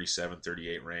 35 to 37,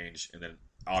 38 range, and then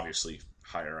obviously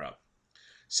higher up.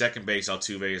 Second base,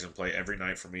 Altuve is in play every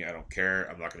night for me. I don't care.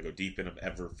 I'm not going to go deep in him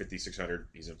ever. 5,600,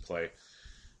 he's in play.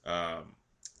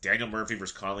 Daniel Murphy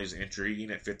versus Conley is intriguing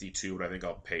at 52, but I think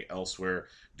I'll pay elsewhere.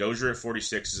 Dozier at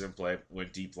 46 is in play.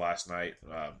 Went deep last night.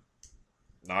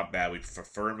 Not bad. We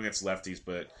prefer him against lefties,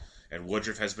 and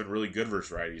Woodruff has been really good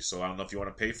versus righties, so I don't know if you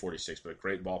want to pay 46, but a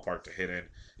great ballpark to hit in.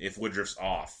 If Woodruff's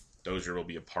off, Dozier will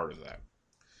be a part of that.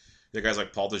 The guys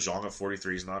like Paul DeJong at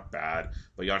 43 is not bad,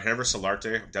 but Yangervis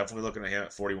Solarte, definitely looking at him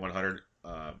at 4,100.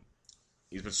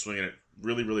 He's been swinging it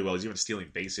really, really well. He's even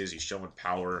stealing bases. He's showing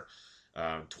power.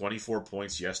 24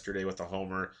 points yesterday with a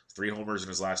homer. 3 homers in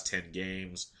his last 10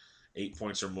 games. 8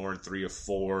 points or more in 3 of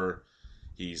 4.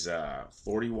 He's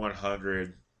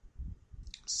 4,100.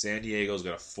 San Diego's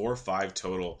got a 4-5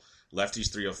 total.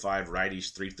 Lefties 305,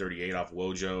 righties 338 off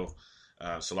Wojo.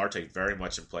 Solarte very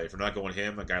much in play. If we're not going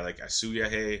him, a guy like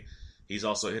Asuyahe, he's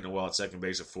also hitting it well at second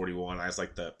base at 41. I just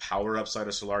like the power upside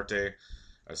of Solarte.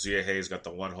 Asuyahe's got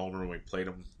the 1 homer when we played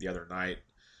him the other night.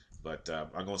 But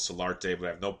I'm going Solarte, but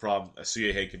I have no problem.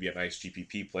 Asuyahe could be a nice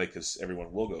GPP play because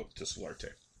everyone will go to Solarte.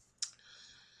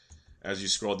 As you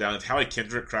scroll down, if Howie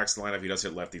Kendrick cracks the lineup, he does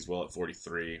hit lefties well at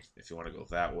 43, if you want to go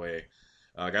that way.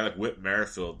 A guy like Whit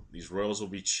Merrifield, these Royals will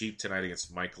be cheap tonight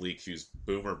against Mike Leake, who's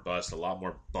boom or bust, a lot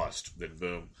more bust than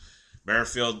boom.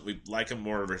 Merrifield, we like him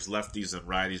more versus lefties than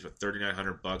righties, but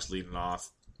 $3,900 leading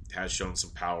off, has shown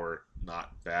some power,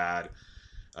 not bad.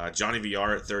 Johnny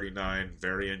VR at 39,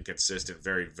 very inconsistent,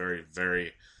 very, very,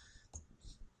 very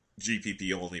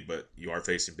GPP only, but you are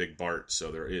facing Big Bart,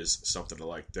 so there is something to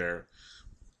like there.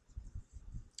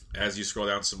 As you scroll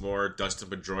down some more, Dustin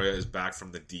Pedroia is back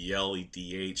from the DL. He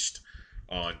DH'd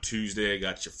on Tuesday,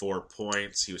 got you 4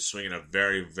 points. He was swinging a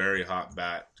very, very hot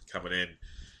bat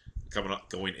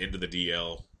going into the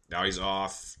DL. Now he's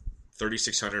off.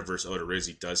 3,600 versus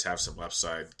Odorizzi does have some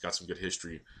upside. Got some good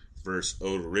history versus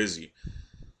Odorizzi.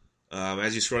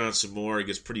 As you scroll down some more, it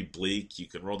gets pretty bleak. You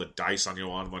can roll the dice on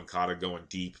Yoan Moncada going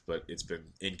deep, but it's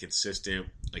been inconsistent.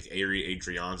 Like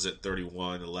Adrian's at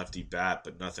 31, a lefty bat,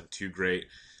 but nothing too great.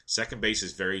 Second base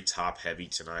is very top-heavy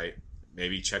tonight.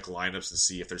 Maybe check lineups and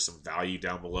see if there's some value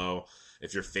down below.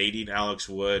 If you're fading Alex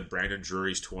Wood, Brandon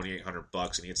Drury's $2,800,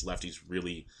 and he hits lefties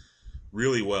really,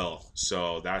 really well.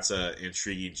 So that's an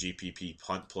intriguing GPP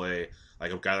punt play.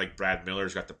 Like a guy like Brad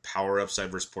Miller's got the power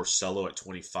upside versus Porcello at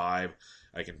 25.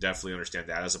 I can definitely understand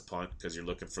that as a punt because you're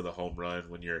looking for the home run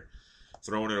when you're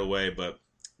throwing it away, but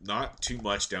not too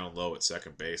much down low at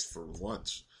second base for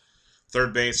once.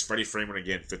 Third base, Freddie Freeman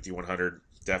again, 5,100,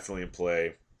 definitely in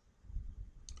play.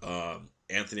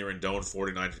 Anthony Rendon,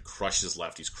 49, crushes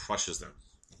lefties, crushes them.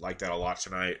 Like that a lot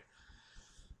tonight.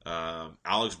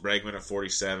 Alex Bregman at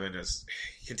 47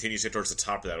 he continues to hit towards the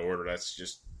top of that order. That's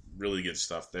just really good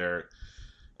stuff there.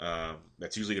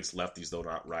 That's usually against lefties, though,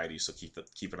 not righties, so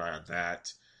keep an eye on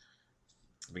that.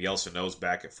 Miguel Sano's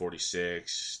back at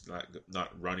 46,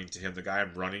 not running to him. The guy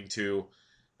I'm running to,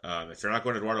 if you're not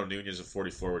going to Eduardo Nunez at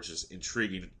 44, which is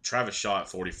intriguing, Travis Shaw at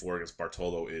 44 against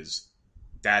Bartolo is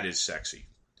sexy.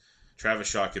 Travis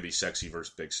Shaw could be sexy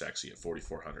versus Big Sexy at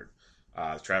 4,400.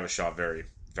 Travis Shaw, very,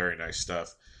 very nice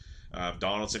stuff.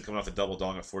 Donaldson coming off the double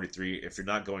dong at 43. If you're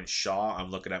not going Shaw, I'm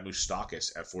looking at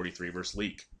Moustakas at 43 versus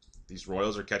Leake. These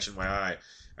Royals are catching my eye.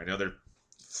 I know they're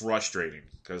frustrating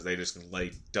because they just can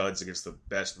lay duds against the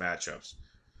best matchups.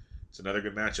 It's another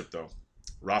good matchup, though.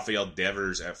 Rafael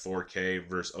Devers at 4K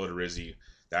versus Odorizzi.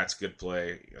 That's good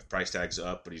play. Price tag's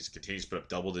up, but he continues to put up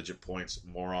double-digit points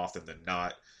more often than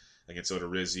not against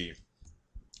Odorizzi.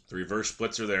 The reverse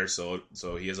splits are there, so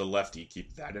he is a lefty.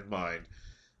 Keep that in mind.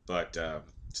 But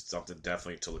it's something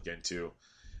definitely to look into.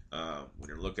 When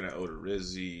you're looking at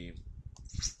Odorizzi,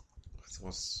 I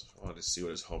want to see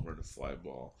what his home run to fly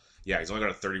ball. Yeah, he's only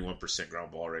got a 31%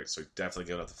 ground ball rate, so definitely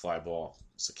giving up the fly ball.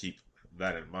 So keep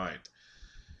that in mind.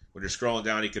 When you're scrolling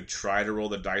down, you could try to roll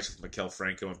the dice with Maikel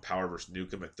Franco and power versus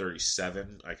Newcomb at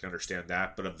 37. I can understand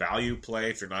that. But a value play,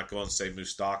 if you're not going to say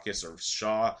Moustakas or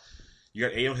Shaw, you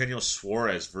got Eugenio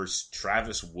Suarez versus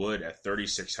Travis Wood at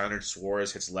 3,600.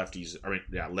 Suarez hits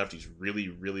lefties really,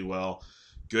 really well.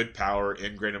 Good power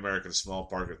in Great American Small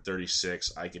Park at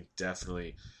 36. I can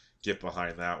definitely get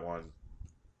behind that one.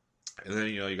 And then,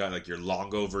 you got like your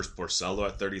Longo versus Porcello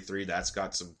at 33. That's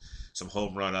got some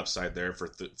home run upside there for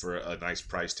a nice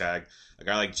price tag. A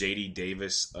guy like J.D.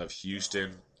 Davis of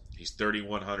Houston, he's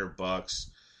 $3,100.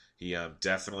 He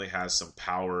definitely has some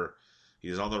power.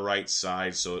 He's on the right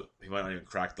side, so he might not even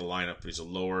crack the lineup, but he's a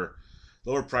lower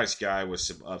price guy with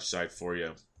some upside for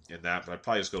you in that. But I'd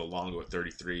probably just go to Longo at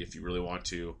 33 if you really want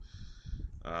to.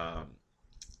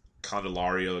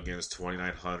 Candelario again is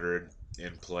 2,900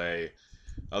 in play.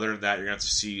 Other than that, you're going to have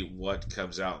to see what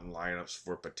comes out in lineups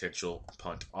for potential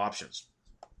punt options.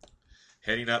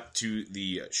 Heading up to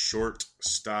the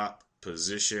shortstop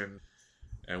position,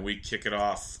 and we kick it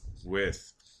off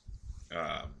with,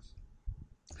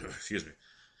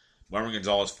 Marwin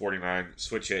Gonzalez, 49.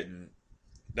 Switch hitting,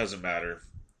 doesn't matter.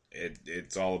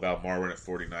 It's all about Marwin at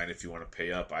 49 if you want to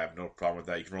pay up. I have no problem with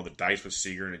that. You can roll the dice with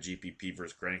Seager in a GPP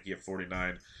versus Greinke at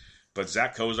 49. But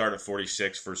Zach Cozart at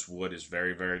 46 versus Wood is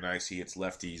very, very nice. He hits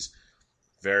lefties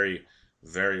very,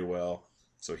 very well.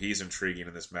 So he's intriguing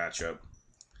in this matchup.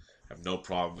 I have no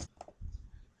problem.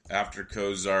 After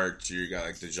Cozart, you got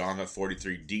like DeJong at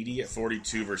 43. Didi at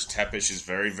 42 versus Tepesh is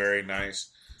very, very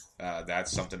nice.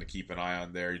 That's something to keep an eye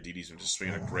on there. Didi's been just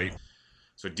swinging a great.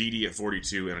 So Didi at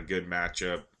 42 in a good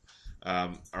matchup.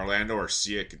 Orlando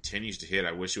Arcia continues to hit.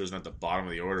 I wish he wasn't at the bottom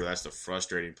of the order. That's the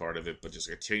frustrating part of it, but just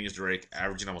continues to rake,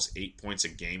 averaging almost 8 points a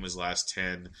game his last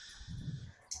 10.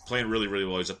 Playing really, really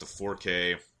well. He's up to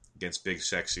 4K against Big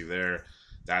Sexy there.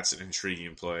 That's an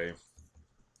intriguing play.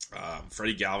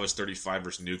 Freddie Galvis, 35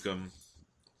 versus Newcomb.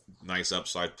 Nice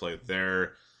upside play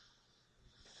there.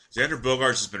 Xander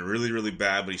Bogaerts has been really, really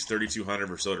bad, but he's 3,200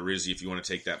 versus Odorizzi if you want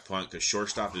to take that punt, because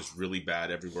shortstop is really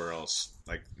bad everywhere else.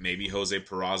 Like maybe Jose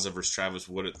Peraza versus Travis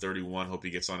Wood at 31. Hope he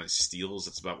gets on his steals.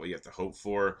 That's about what you have to hope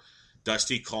for.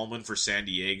 Dusty Coleman for San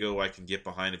Diego, I can get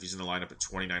behind if he's in the lineup at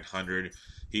 2,900.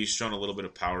 He's shown a little bit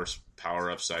of power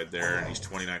upside there, and he's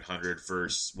 2,900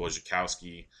 versus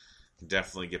Wojciechowski.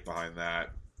 Definitely get behind that.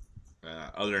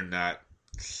 Other than that,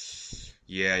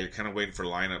 yeah, you're kind of waiting for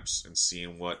lineups and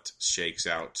seeing what shakes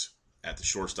out at the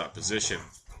shortstop position.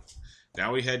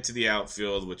 Now we head to the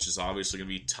outfield, which is obviously going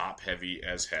to be top-heavy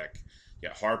as heck.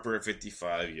 Yeah, Harper at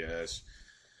 55, yes.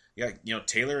 Yeah,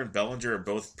 Taylor and Bellinger are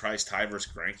both priced high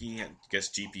versus Greinke. I guess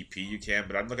GPP you can,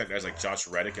 but I'm looking at guys like Josh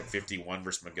Reddick at 51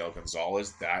 versus Miguel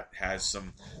Gonzalez. That has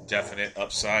some definite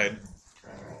upside.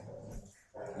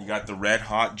 You got the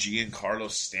red-hot Giancarlo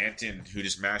Stanton, who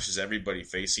just mashes everybody,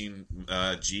 facing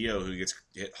Gio, who gets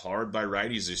hit hard by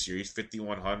righties this year. He's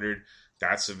 5,100.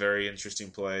 That's a very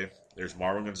interesting play. There's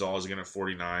Marwin Gonzalez again at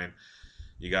 49.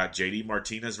 You got JD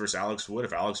Martinez versus Alex Wood.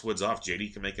 If Alex Wood's off,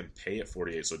 JD can make him pay at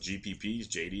 48. So GPPs,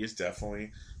 JD is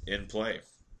definitely in play.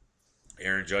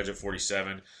 Aaron Judge at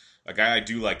 47. A guy I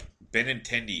do like,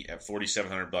 Benintendi at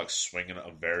 $4,700, swinging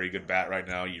a very good bat right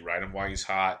now. You ride him while he's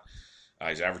hot.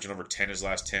 He's averaging over 10 his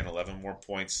last 10, 11 more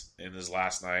points in his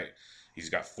last night. He's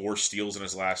got 4 steals in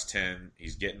his last 10.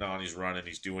 He's getting on, he's running,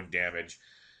 he's doing damage.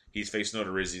 He's facing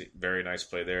Odorizzi. Very nice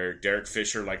play there. Derek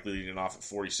Fisher likely leading off at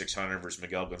 4,600 versus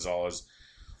Miguel Gonzalez.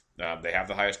 They have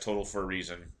the highest total for a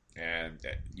reason, and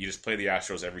you just play the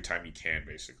Astros every time you can,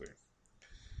 basically.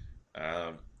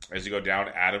 As you go down,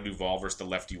 Adam Duvall versus the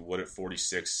lefty Wood at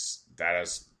 46. That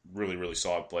is really, really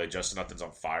solid play. Justin Upton's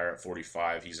on fire at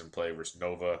 45. He's in play versus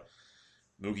Nova.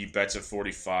 Mookie Betts at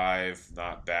 45,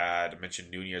 not bad. I mentioned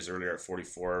Nunez earlier at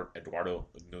 44, Eduardo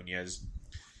Nunez.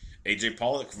 AJ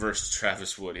Pollock versus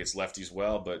Travis Wood. It's lefties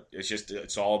well, but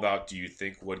it's all about, do you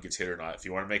think Wood gets hit or not? If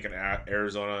you want to make an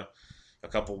Arizona, a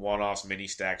couple one-offs, mini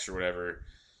stacks or whatever,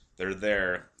 they're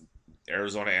there.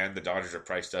 Arizona and the Dodgers are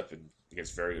priced up and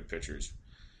against very good pitchers.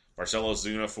 Marcelo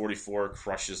Zuna, 44,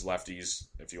 crushes lefties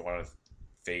if you want to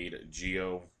fade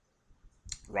Gio.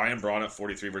 Ryan Braun at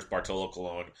 43 versus Bartolo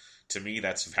Colon. To me,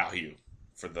 that's value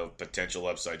for the potential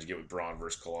upside you get with Braun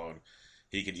versus Colon.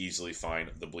 He could easily find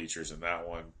the bleachers in that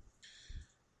one.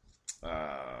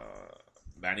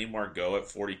 Manny Margot at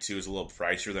 42 is a little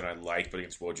pricier than I like, but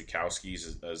against Wojciechowski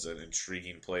is an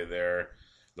intriguing play there.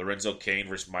 Lorenzo Cain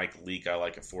versus Mike Leake. I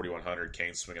like at 4,100.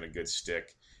 Cain swinging a good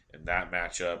stick in that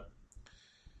matchup.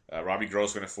 Robbie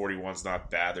Grossman at 41 is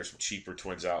not bad. There's some cheaper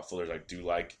Twins outfielders I do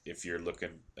like if you're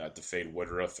looking to fade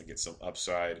Woodruff and get some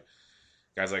upside.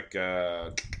 Guys like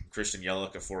Christian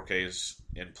Yelich at 4K is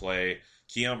in play.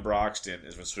 Keon Broxton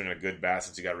has been swinging a good bat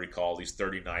since he got recalled. He's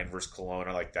 39 versus Cologne.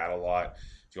 I like that a lot.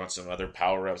 If you want some other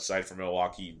power upside from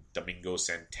Milwaukee, Domingo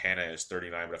Santana is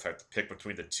 39. But if I have to pick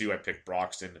between the two, I pick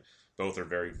Broxton. Both are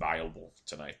very viable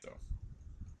tonight, though.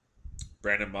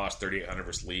 Brandon Moss, 3,800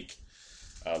 versus Leake.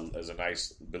 As a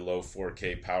nice below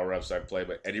 4K power upside play.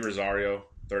 But Eddie Rosario,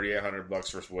 $3,800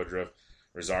 versus Woodruff.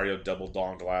 Rosario double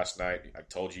donged last night. I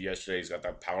told you yesterday he's got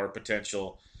that power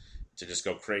potential to just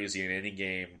go crazy in any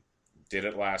game. Did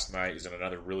it last night. He's in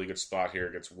another really good spot here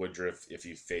against Woodruff. If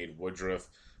you fade Woodruff,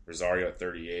 Rosario at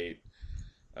 38.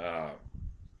 So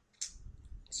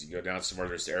you go down somewhere.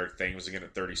 There's Eric Thames again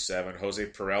at 37. Jose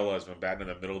Pirela has been batting in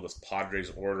the middle of this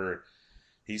Padres order.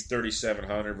 He's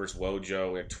 3,700 versus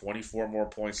Wojo. He had 24 more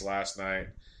points last night,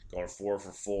 going 4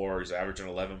 for 4. He's averaging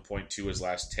 11.2 his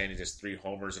last 10. He just 3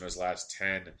 homers in his last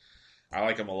 10. I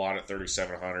like him a lot at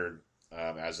 3,700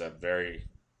 as a very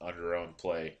under-owned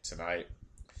play tonight.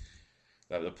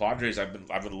 The Padres, I've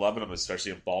been loving them,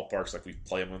 especially in ballparks like we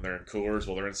play them when they're in Coors.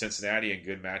 Well, they're in Cincinnati and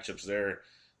good matchups there.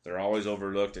 They're always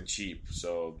overlooked and cheap,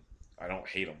 so I don't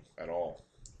hate them at all.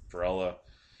 Pirela,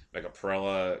 like a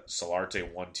Pirela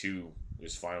Solarte 1-2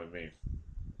 is fine with me.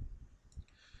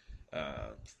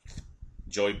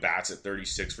 Joey Bats at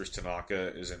 36 versus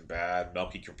Tanaka isn't bad.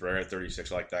 Melky Cabrera at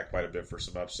 36, I like that quite a bit for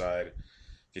some upside.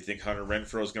 If you think Hunter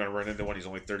Renfroe is going to run into one, he's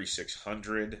only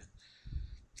 3,600.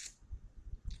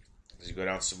 As you go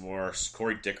down some more,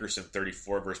 Corey Dickerson,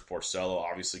 34 versus Porcello.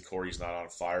 Obviously, Corey's not on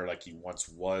fire like he once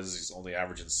was. He's only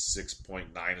averaging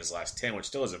 6.9 his last 10, which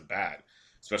still isn't bad,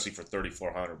 especially for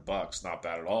 $3,400. Not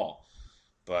bad at all.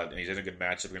 But he's in a good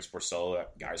matchup against Porcello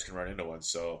that guys can run into one.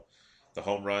 So the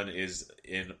home run is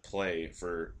in play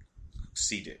for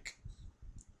C-Dick.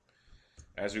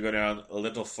 As we go down a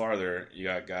little farther, you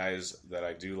got guys that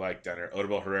I do like down there.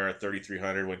 Odubel Herrera,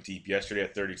 3,300, went deep yesterday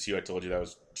at 32. I told you that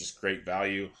was just great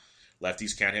value.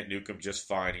 Lefties can't hit Newcomb just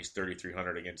fine. He's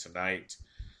 3,300 again tonight.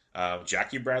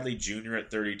 Jackie Bradley Jr. at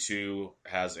 32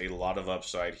 has a lot of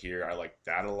upside here. I like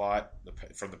that a lot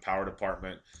from the power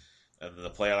department. And the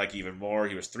play I like even more,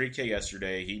 he was 3K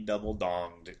yesterday. He double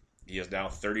donged. He is now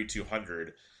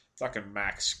 3,200. Fucking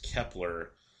Max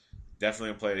Kepler. Definitely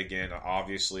going to play it again.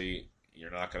 Obviously, you're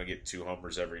not going to get 2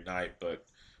 homers every night, but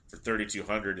for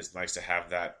 3,200, it's nice to have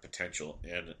that potential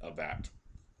in a bat.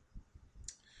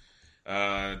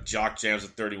 Jock Jams at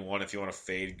 31 if you want to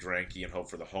fade Greinke and hope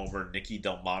for the homer. Nicky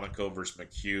Delmonico versus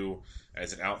McHugh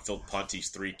as an outfield punt.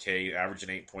 He's 3K, averaging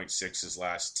 8.6 his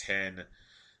last 10.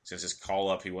 Since his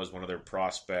call-up, he was one of their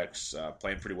prospects,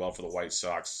 playing pretty well for the White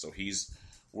Sox, so he's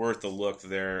worth a look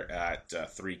there at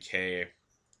 3K.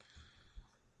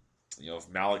 You know, if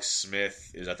Malik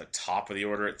Smith is at the top of the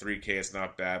order at 3K, it's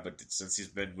not bad, but since he's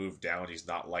been moved down, he's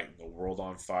not lighting the world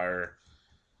on fire.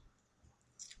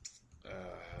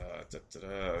 If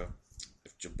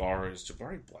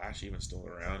Jabari Blash even still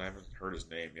around? I haven't heard his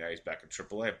name. Yeah, he's back in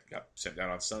AAA. Got sent down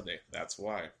on Sunday. That's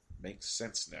why. Makes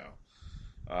sense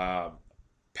now.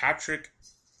 Patrick,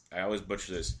 I always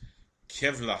butcher this,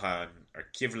 Kivlahan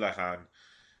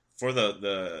for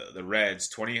the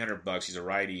Reds, $2,800. He's a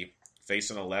righty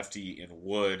facing a lefty in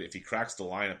Wood. If he cracks the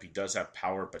lineup, he does have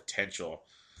power potential.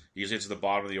 He usually gets to the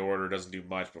bottom of the order, doesn't do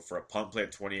much, but for a punt play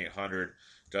at 2,800,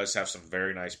 does have some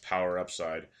very nice power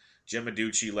upside. Jim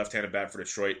Medici, left-handed bat for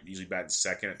Detroit, usually batting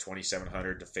second at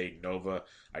 2,700 to fade Nova.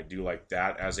 I do like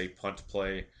that as a punt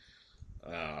play.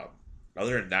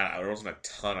 Other than that, there wasn't a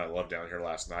ton I loved down here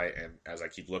last night, and as I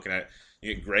keep looking at it,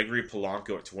 you get Gregory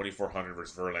Polanco at 2,400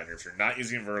 versus Verlander. If you're not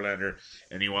using Verlander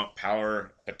and you want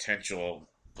power potential,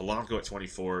 Polanco at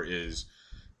 24 is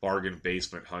bargain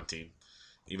basement hunting.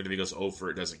 Even if he goes 0 for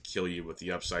it, doesn't kill you with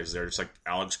the upsides there. Just like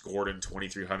Alex Gordon,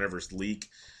 2,300 versus Leake.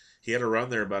 He had a run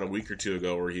there about a week or two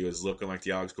ago where he was looking like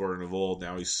the Alex Gordon of old.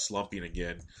 Now he's slumping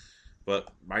again.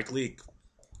 But Mike Leake,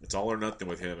 it's all or nothing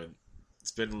with him, and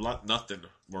it's been nothing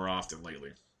more often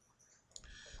lately.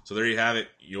 So there you have it,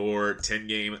 your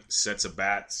 10-game sets of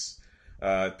bats.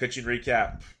 Pitching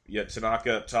recap. You got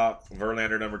Tanaka up top,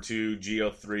 Verlander number 2,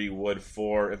 Gio 3, Wood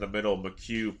 4. In the middle,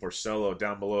 McHugh, Porcello.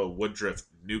 Down below, Woodruff,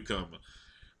 Newcomb.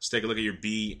 Let's take a look at your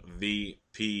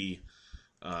BVP.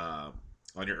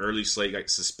 On your early slate, you got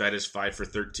Cespedes 5 for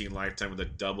 13 lifetime with a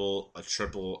double, a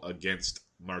triple against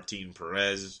Martin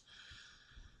Perez.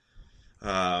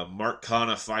 Mark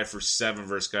Canha 5 for 7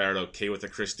 versus Gallardo. Okay with the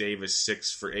Chris Davis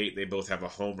 6 for 8. They both have a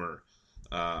homer.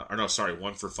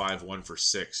 1 for 5, 1 for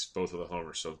 6, both with a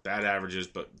homer. So bad averages,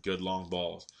 but good long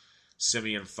balls.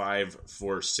 Simeon 5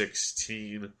 for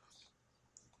 16.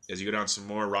 As you go down some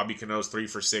more, Robbie Cano's 3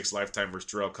 for 6 lifetime versus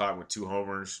Terrell Cotton with 2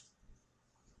 homers.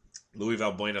 Louis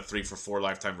Valbuena 3 for 4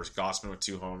 lifetime versus Gossman with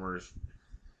 2 homers.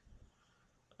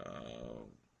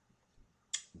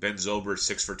 Ben Zobrist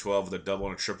 6 for 12 with a double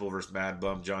and a triple versus Mad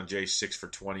Bum. John Jay 6 for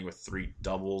 20 with 3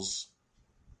 doubles.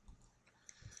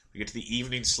 We get to the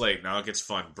evening slate. Now it gets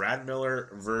fun. Brad Miller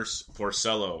versus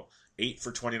Porcello. 8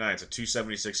 for 29. It's a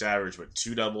 276 average with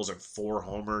 2 doubles and 4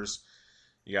 homers.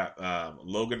 You got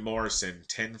Logan Morrison,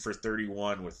 10 for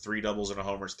 31 with 3 doubles and a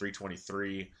homer. It's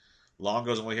 323.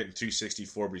 Longo's only hitting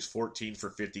 264, but he's 14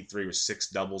 for 53 with 6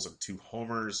 doubles and 2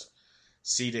 homers.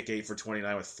 Cedic, 8 for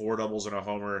 29 with 4 doubles and a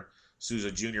homer.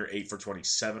 Souza Jr., 8 for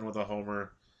 27 with a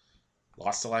homer.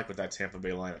 Lots to like with that Tampa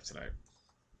Bay lineup tonight.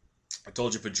 I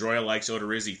told you Pedroia likes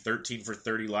Odorizzi, 13 for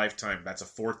 30 lifetime. That's a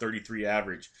 433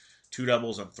 average. 2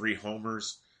 doubles and 3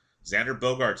 homers. Xander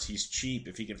Bogaerts, he's cheap.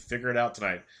 If he can figure it out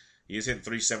tonight, he is hitting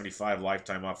 375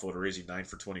 lifetime off Odorizzi, 9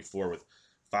 for 24 with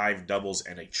 5 doubles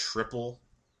and a triple.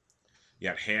 You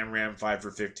got Hamram, 5 for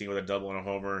 15 with a double and a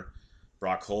homer.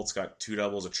 Brock Holtz got 2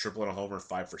 doubles, a triple and a homer,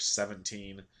 5 for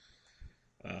 17.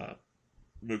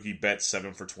 Mookie Betts,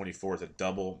 7 for 24 with a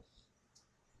double.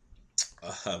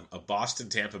 A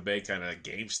Boston-Tampa Bay kind of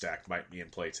game stack might be in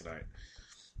play tonight.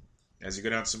 As you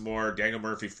go down some more, Daniel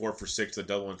Murphy, 4 for 6 with a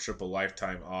double and triple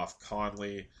lifetime off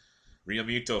Conley.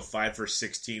 Realmuto, 5 for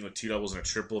 16 with 2 doubles and a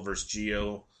triple versus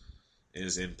Gio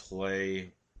is in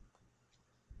play.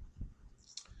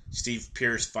 Steve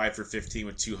Pearce, 5 for 15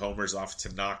 with 2 homers off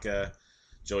Tanaka.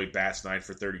 Joey Bats, 9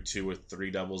 for 32 with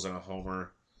 3 doubles and a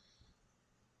homer.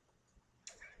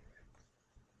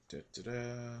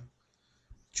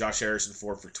 Josh Harrison,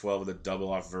 4 for 12 with a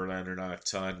double off Verlander, not a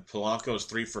ton. Polanco's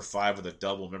 3 for 5 with a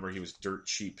double. Remember, he was dirt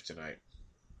cheap tonight.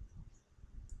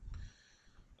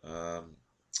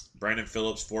 Brandon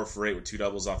Phillips, 4 for 8 with 2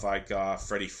 doubles off Eichhoff.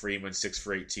 Freddie Freeman, 6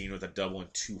 for 18 with a double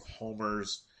and 2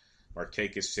 homers.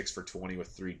 Markakis, 6 for 20 with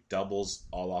 3 doubles,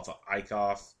 all off of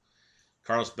Eichhoff.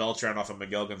 Carlos Beltran off of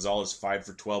Miguel Gonzalez, 5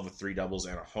 for 12 with 3 doubles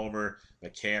and a homer.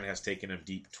 McCann has taken him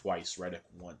deep twice, Reddick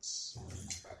once.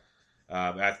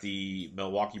 At the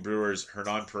Milwaukee Brewers,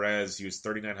 Hernan Perez, he was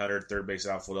 3,900, third base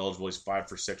outfield eligible. He's 5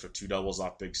 for 6 with 2 doubles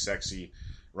off Big Sexy.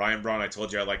 Ryan Braun, I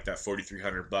told you I like that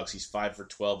 $4,300. He's 5 for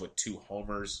 12 with 2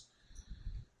 homers.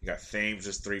 You got Thames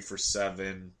is 3 for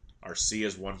 7.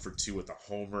 Arcia's 1 for 2 with a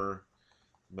homer.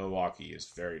 Milwaukee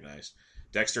is very nice.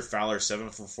 Dexter Fowler, 7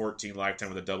 for 14 lifetime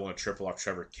with a double and a triple off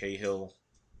Trevor Cahill.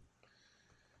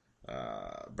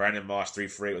 Brandon Moss, 3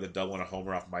 for 8 with a double and a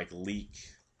homer off Mike Leake.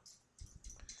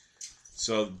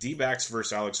 So D-backs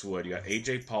versus Alex Wood. You got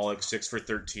A.J. Pollock, 6 for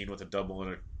 13 with a double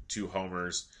and 2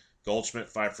 homers. Goldschmidt,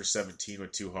 5 for 17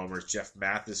 with 2 homers. Jeff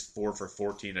Mathis, 4 for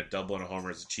 14, a double and a homer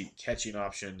as a cheap catching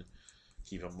option.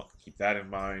 Keep that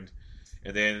in mind.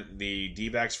 And then the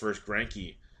D-backs versus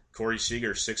Greinke. Corey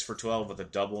Seager, 6 for 12 with a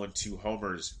double and 2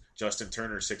 homers. Justin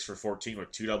Turner, 6 for 14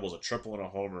 with 2 doubles, a triple and a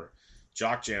homer.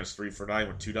 Jock Jams, 3 for 9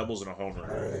 with 2 doubles and a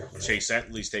homer. Chase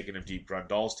Utley's taking him deep.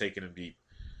 Grandal's taking him deep.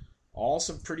 All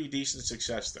some pretty decent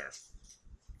success there.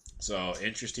 So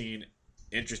interesting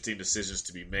decisions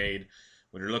to be made.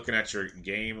 When you're looking at your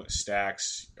game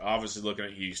stacks, obviously looking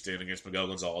at Houston against Miguel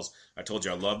Gonzalez. I told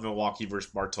you I love Milwaukee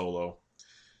versus Bartolo.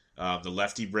 The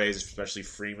lefty Braves, especially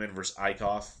Freeman versus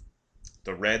Eichhoff.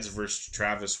 The Reds versus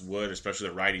Travis Wood, especially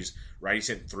the righties. Righties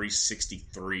hitting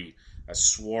 363.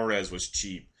 Suarez was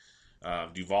cheap.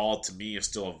 Duvall, to me, is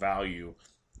still a value.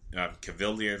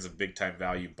 Cavillian's a big-time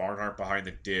value. Barnhart behind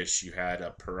the dish. You had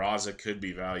Peraza, could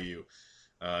be value.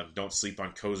 Don't sleep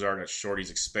on Cozart at short.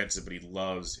 He's expensive, but he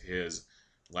loves his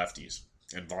lefties.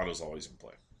 And Votto's always in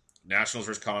play. Nationals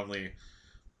versus Conley.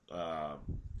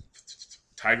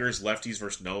 Tigers, lefties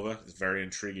versus Nova. It's very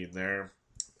intriguing there.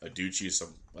 Aducci is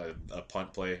a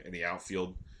punt play in the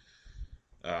outfield.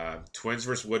 Twins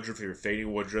versus Woodruff. If you're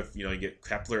fading Woodruff, you get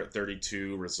Kepler at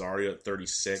 32, Rosario at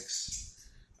 36.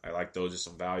 I like those as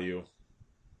some value.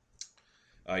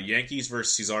 Yankees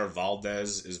versus Cesar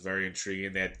Valdez is very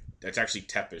intriguing. That's actually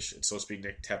Tepish. It's supposed to be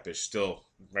Nick Tepish. Still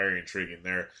very intriguing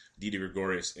there. Didi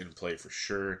Gregorius in play for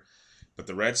sure. But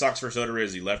the Red Sox versus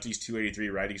Odorizzi. Lefties 283,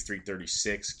 righties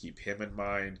 336. Keep him in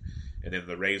mind. And then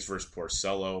the Rays versus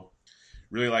Porcello.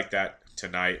 Really like that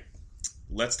tonight.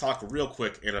 Let's talk real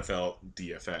quick NFL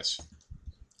DFS.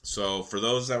 So for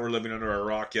those that were living under a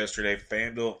rock yesterday,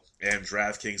 FanDuel and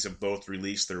DraftKings have both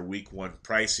released their Week 1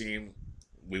 pricing.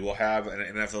 We will have an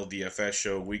NFL DFS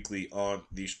show weekly on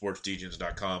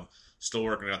thesportsdgens.com. Still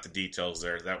working out the details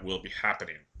there. That will be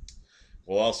happening.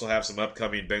 We'll also have some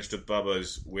upcoming Benched with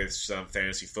Bubba's with some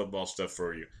fantasy football stuff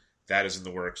for you. That is in the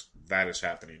works. That is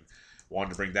happening.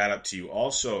 Wanted to bring that up to you.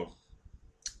 Also,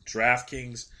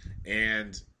 DraftKings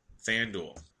and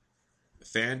FanDuel.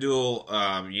 FanDuel,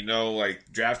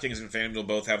 DraftKings and FanDuel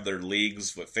both have their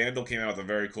leagues, but FanDuel came out with a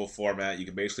very cool format. You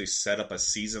can basically set up a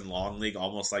season-long league,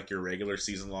 almost like your regular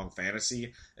season-long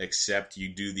fantasy, except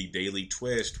you do the daily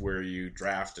twist where you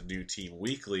draft a new team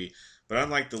weekly. But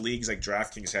unlike the leagues like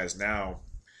DraftKings has now,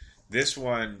 this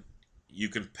one, you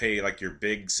can pay like your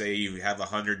big, say you have a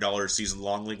 $100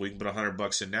 season-long league, we can put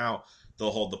 $100 in now.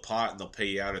 They'll hold the pot and they'll pay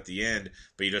you out at the end,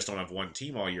 but you just don't have one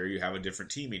team all year. You have a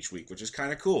different team each week, which is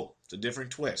kind of cool. It's a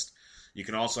different twist. You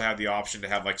can also have the option to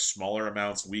have like smaller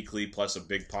amounts weekly plus a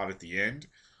big pot at the end.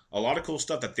 A lot of cool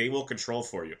stuff that they will control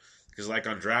for you. Because like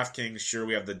on DraftKings, sure,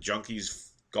 we have the Junkies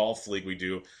Golf League we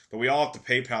do, but we all have to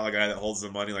PayPal a guy that holds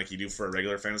the money like you do for a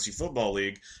regular fantasy football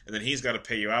league, and then he's got to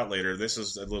pay you out later. This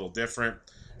is a little different.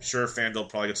 Sure, FanDuel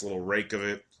probably gets a little rake of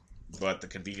it, but the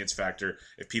convenience factor,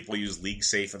 if people use League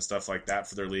Safe and stuff like that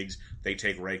for their leagues, they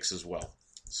take rakes as well.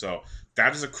 So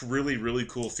that is a really, really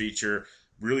cool feature,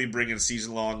 really bringing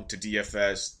season-long to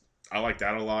DFS. I like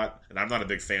that a lot, and I'm not a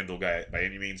big FanDuel guy by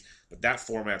any means, but that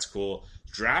format's cool.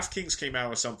 DraftKings came out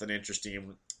with something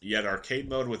interesting. You had arcade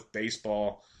mode with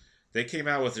baseball. They came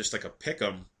out with just like a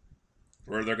pick'em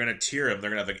where they're going to tier them. They're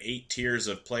going to have like 8 tiers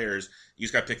of players. You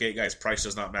just got to pick 8 guys. Price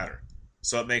does not matter.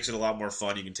 So it makes it a lot more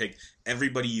fun. You can take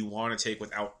everybody you want to take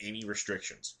without any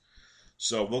restrictions.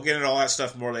 So we'll get into all that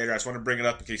stuff more later. I just want to bring it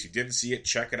up in case you didn't see it.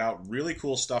 Check it out. Really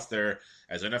cool stuff there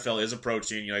as NFL is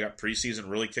approaching. I got preseason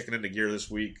really kicking into gear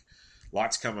this week.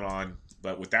 Lots coming on.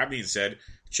 But with that being said,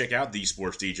 check out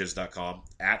thesportsdjs.com,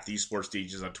 at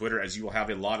thesportsdjs on Twitter, as you will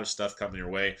have a lot of stuff coming your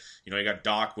way. You got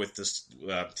Doc with this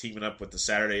teaming up with the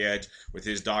Saturday Edge with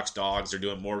his Doc's Dogs. They're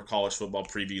doing more college football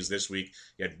previews this week.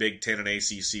 You had Big Ten and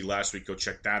ACC last week. Go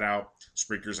check that out.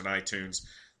 Spreakers and iTunes.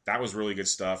 That was really good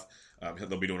stuff.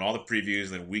 They'll be doing all the previews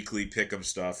and then weekly pick'em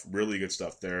stuff. Really good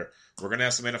stuff there. We're going to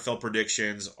have some NFL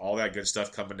predictions, all that good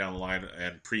stuff coming down the line,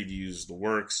 and previews, the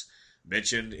works.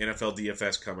 Mentioned NFL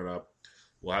DFS coming up.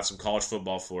 We'll have some college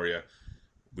football for you.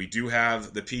 We do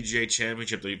have the PGA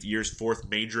Championship, the year's 4th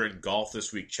major in golf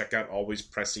this week. Check out Always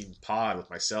Pressing Pod with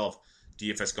myself,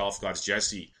 DFS Golf Gods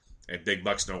Jesse, and Big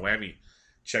Bucks No Whammy.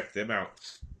 Check them out.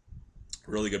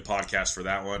 Really good podcast for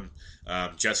that one.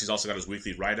 Jesse's also got his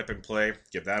weekly write-up in play.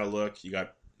 Give that a look. You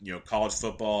got college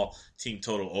football, team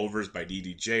total overs by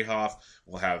D.D. J-Hoff.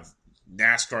 We'll have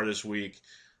NASCAR this week.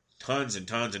 Tons and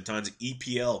tons and tons.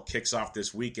 EPL kicks off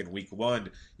this week in week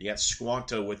 1. You got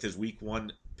Squanto with his week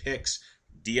 1 picks.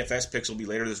 DFS picks will be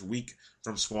later this week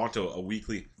from Squanto, a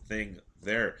weekly thing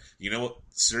there.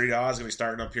 Serie A is going to be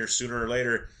starting up here sooner or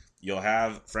later. You'll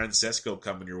have Francesco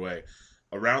coming your way.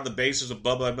 Around the bases of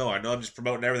Bubba and Mo. I know I'm just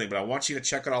promoting everything, but I want you to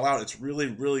check it all out. It's really,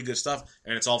 really good stuff,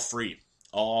 and it's all free.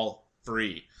 All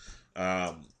free.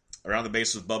 Around the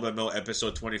Bases of Bubba and Mo,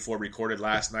 episode 24, recorded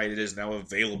last night. It is now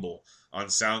available on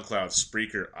SoundCloud,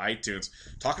 Spreaker, iTunes.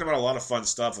 Talking about a lot of fun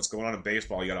stuff. What's going on in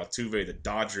baseball? You got Altuve, the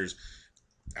Dodgers.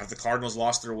 Have the Cardinals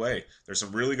lost their way? There's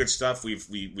some really good stuff we've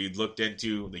looked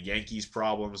into. The Yankees'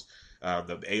 problems,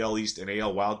 the AL East and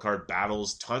AL wildcard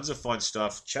battles. Tons of fun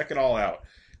stuff. Check it all out.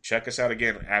 Check us out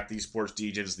again at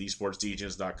thesportsdjs,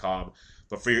 thesportsdjs.com.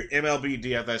 But for your MLB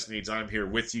DFS needs, I'm here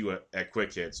with you at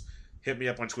Quick Hits. Hit me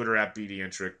up on Twitter at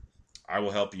BDentric. I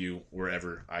will help you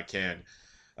wherever I can.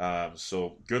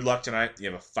 So good luck tonight.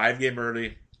 You have a 5-game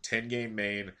early, 10-game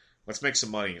main. Let's make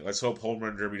some money. Let's hope Home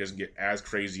Run Derby doesn't get as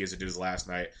crazy as it did last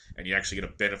night, and you actually get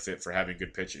a benefit for having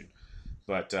good pitching.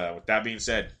 But with that being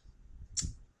said,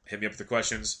 hit me up with the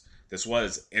questions. This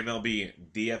was MLB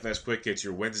DFS Quick Hits,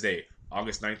 your Wednesday,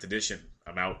 August 9th edition.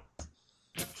 I'm out.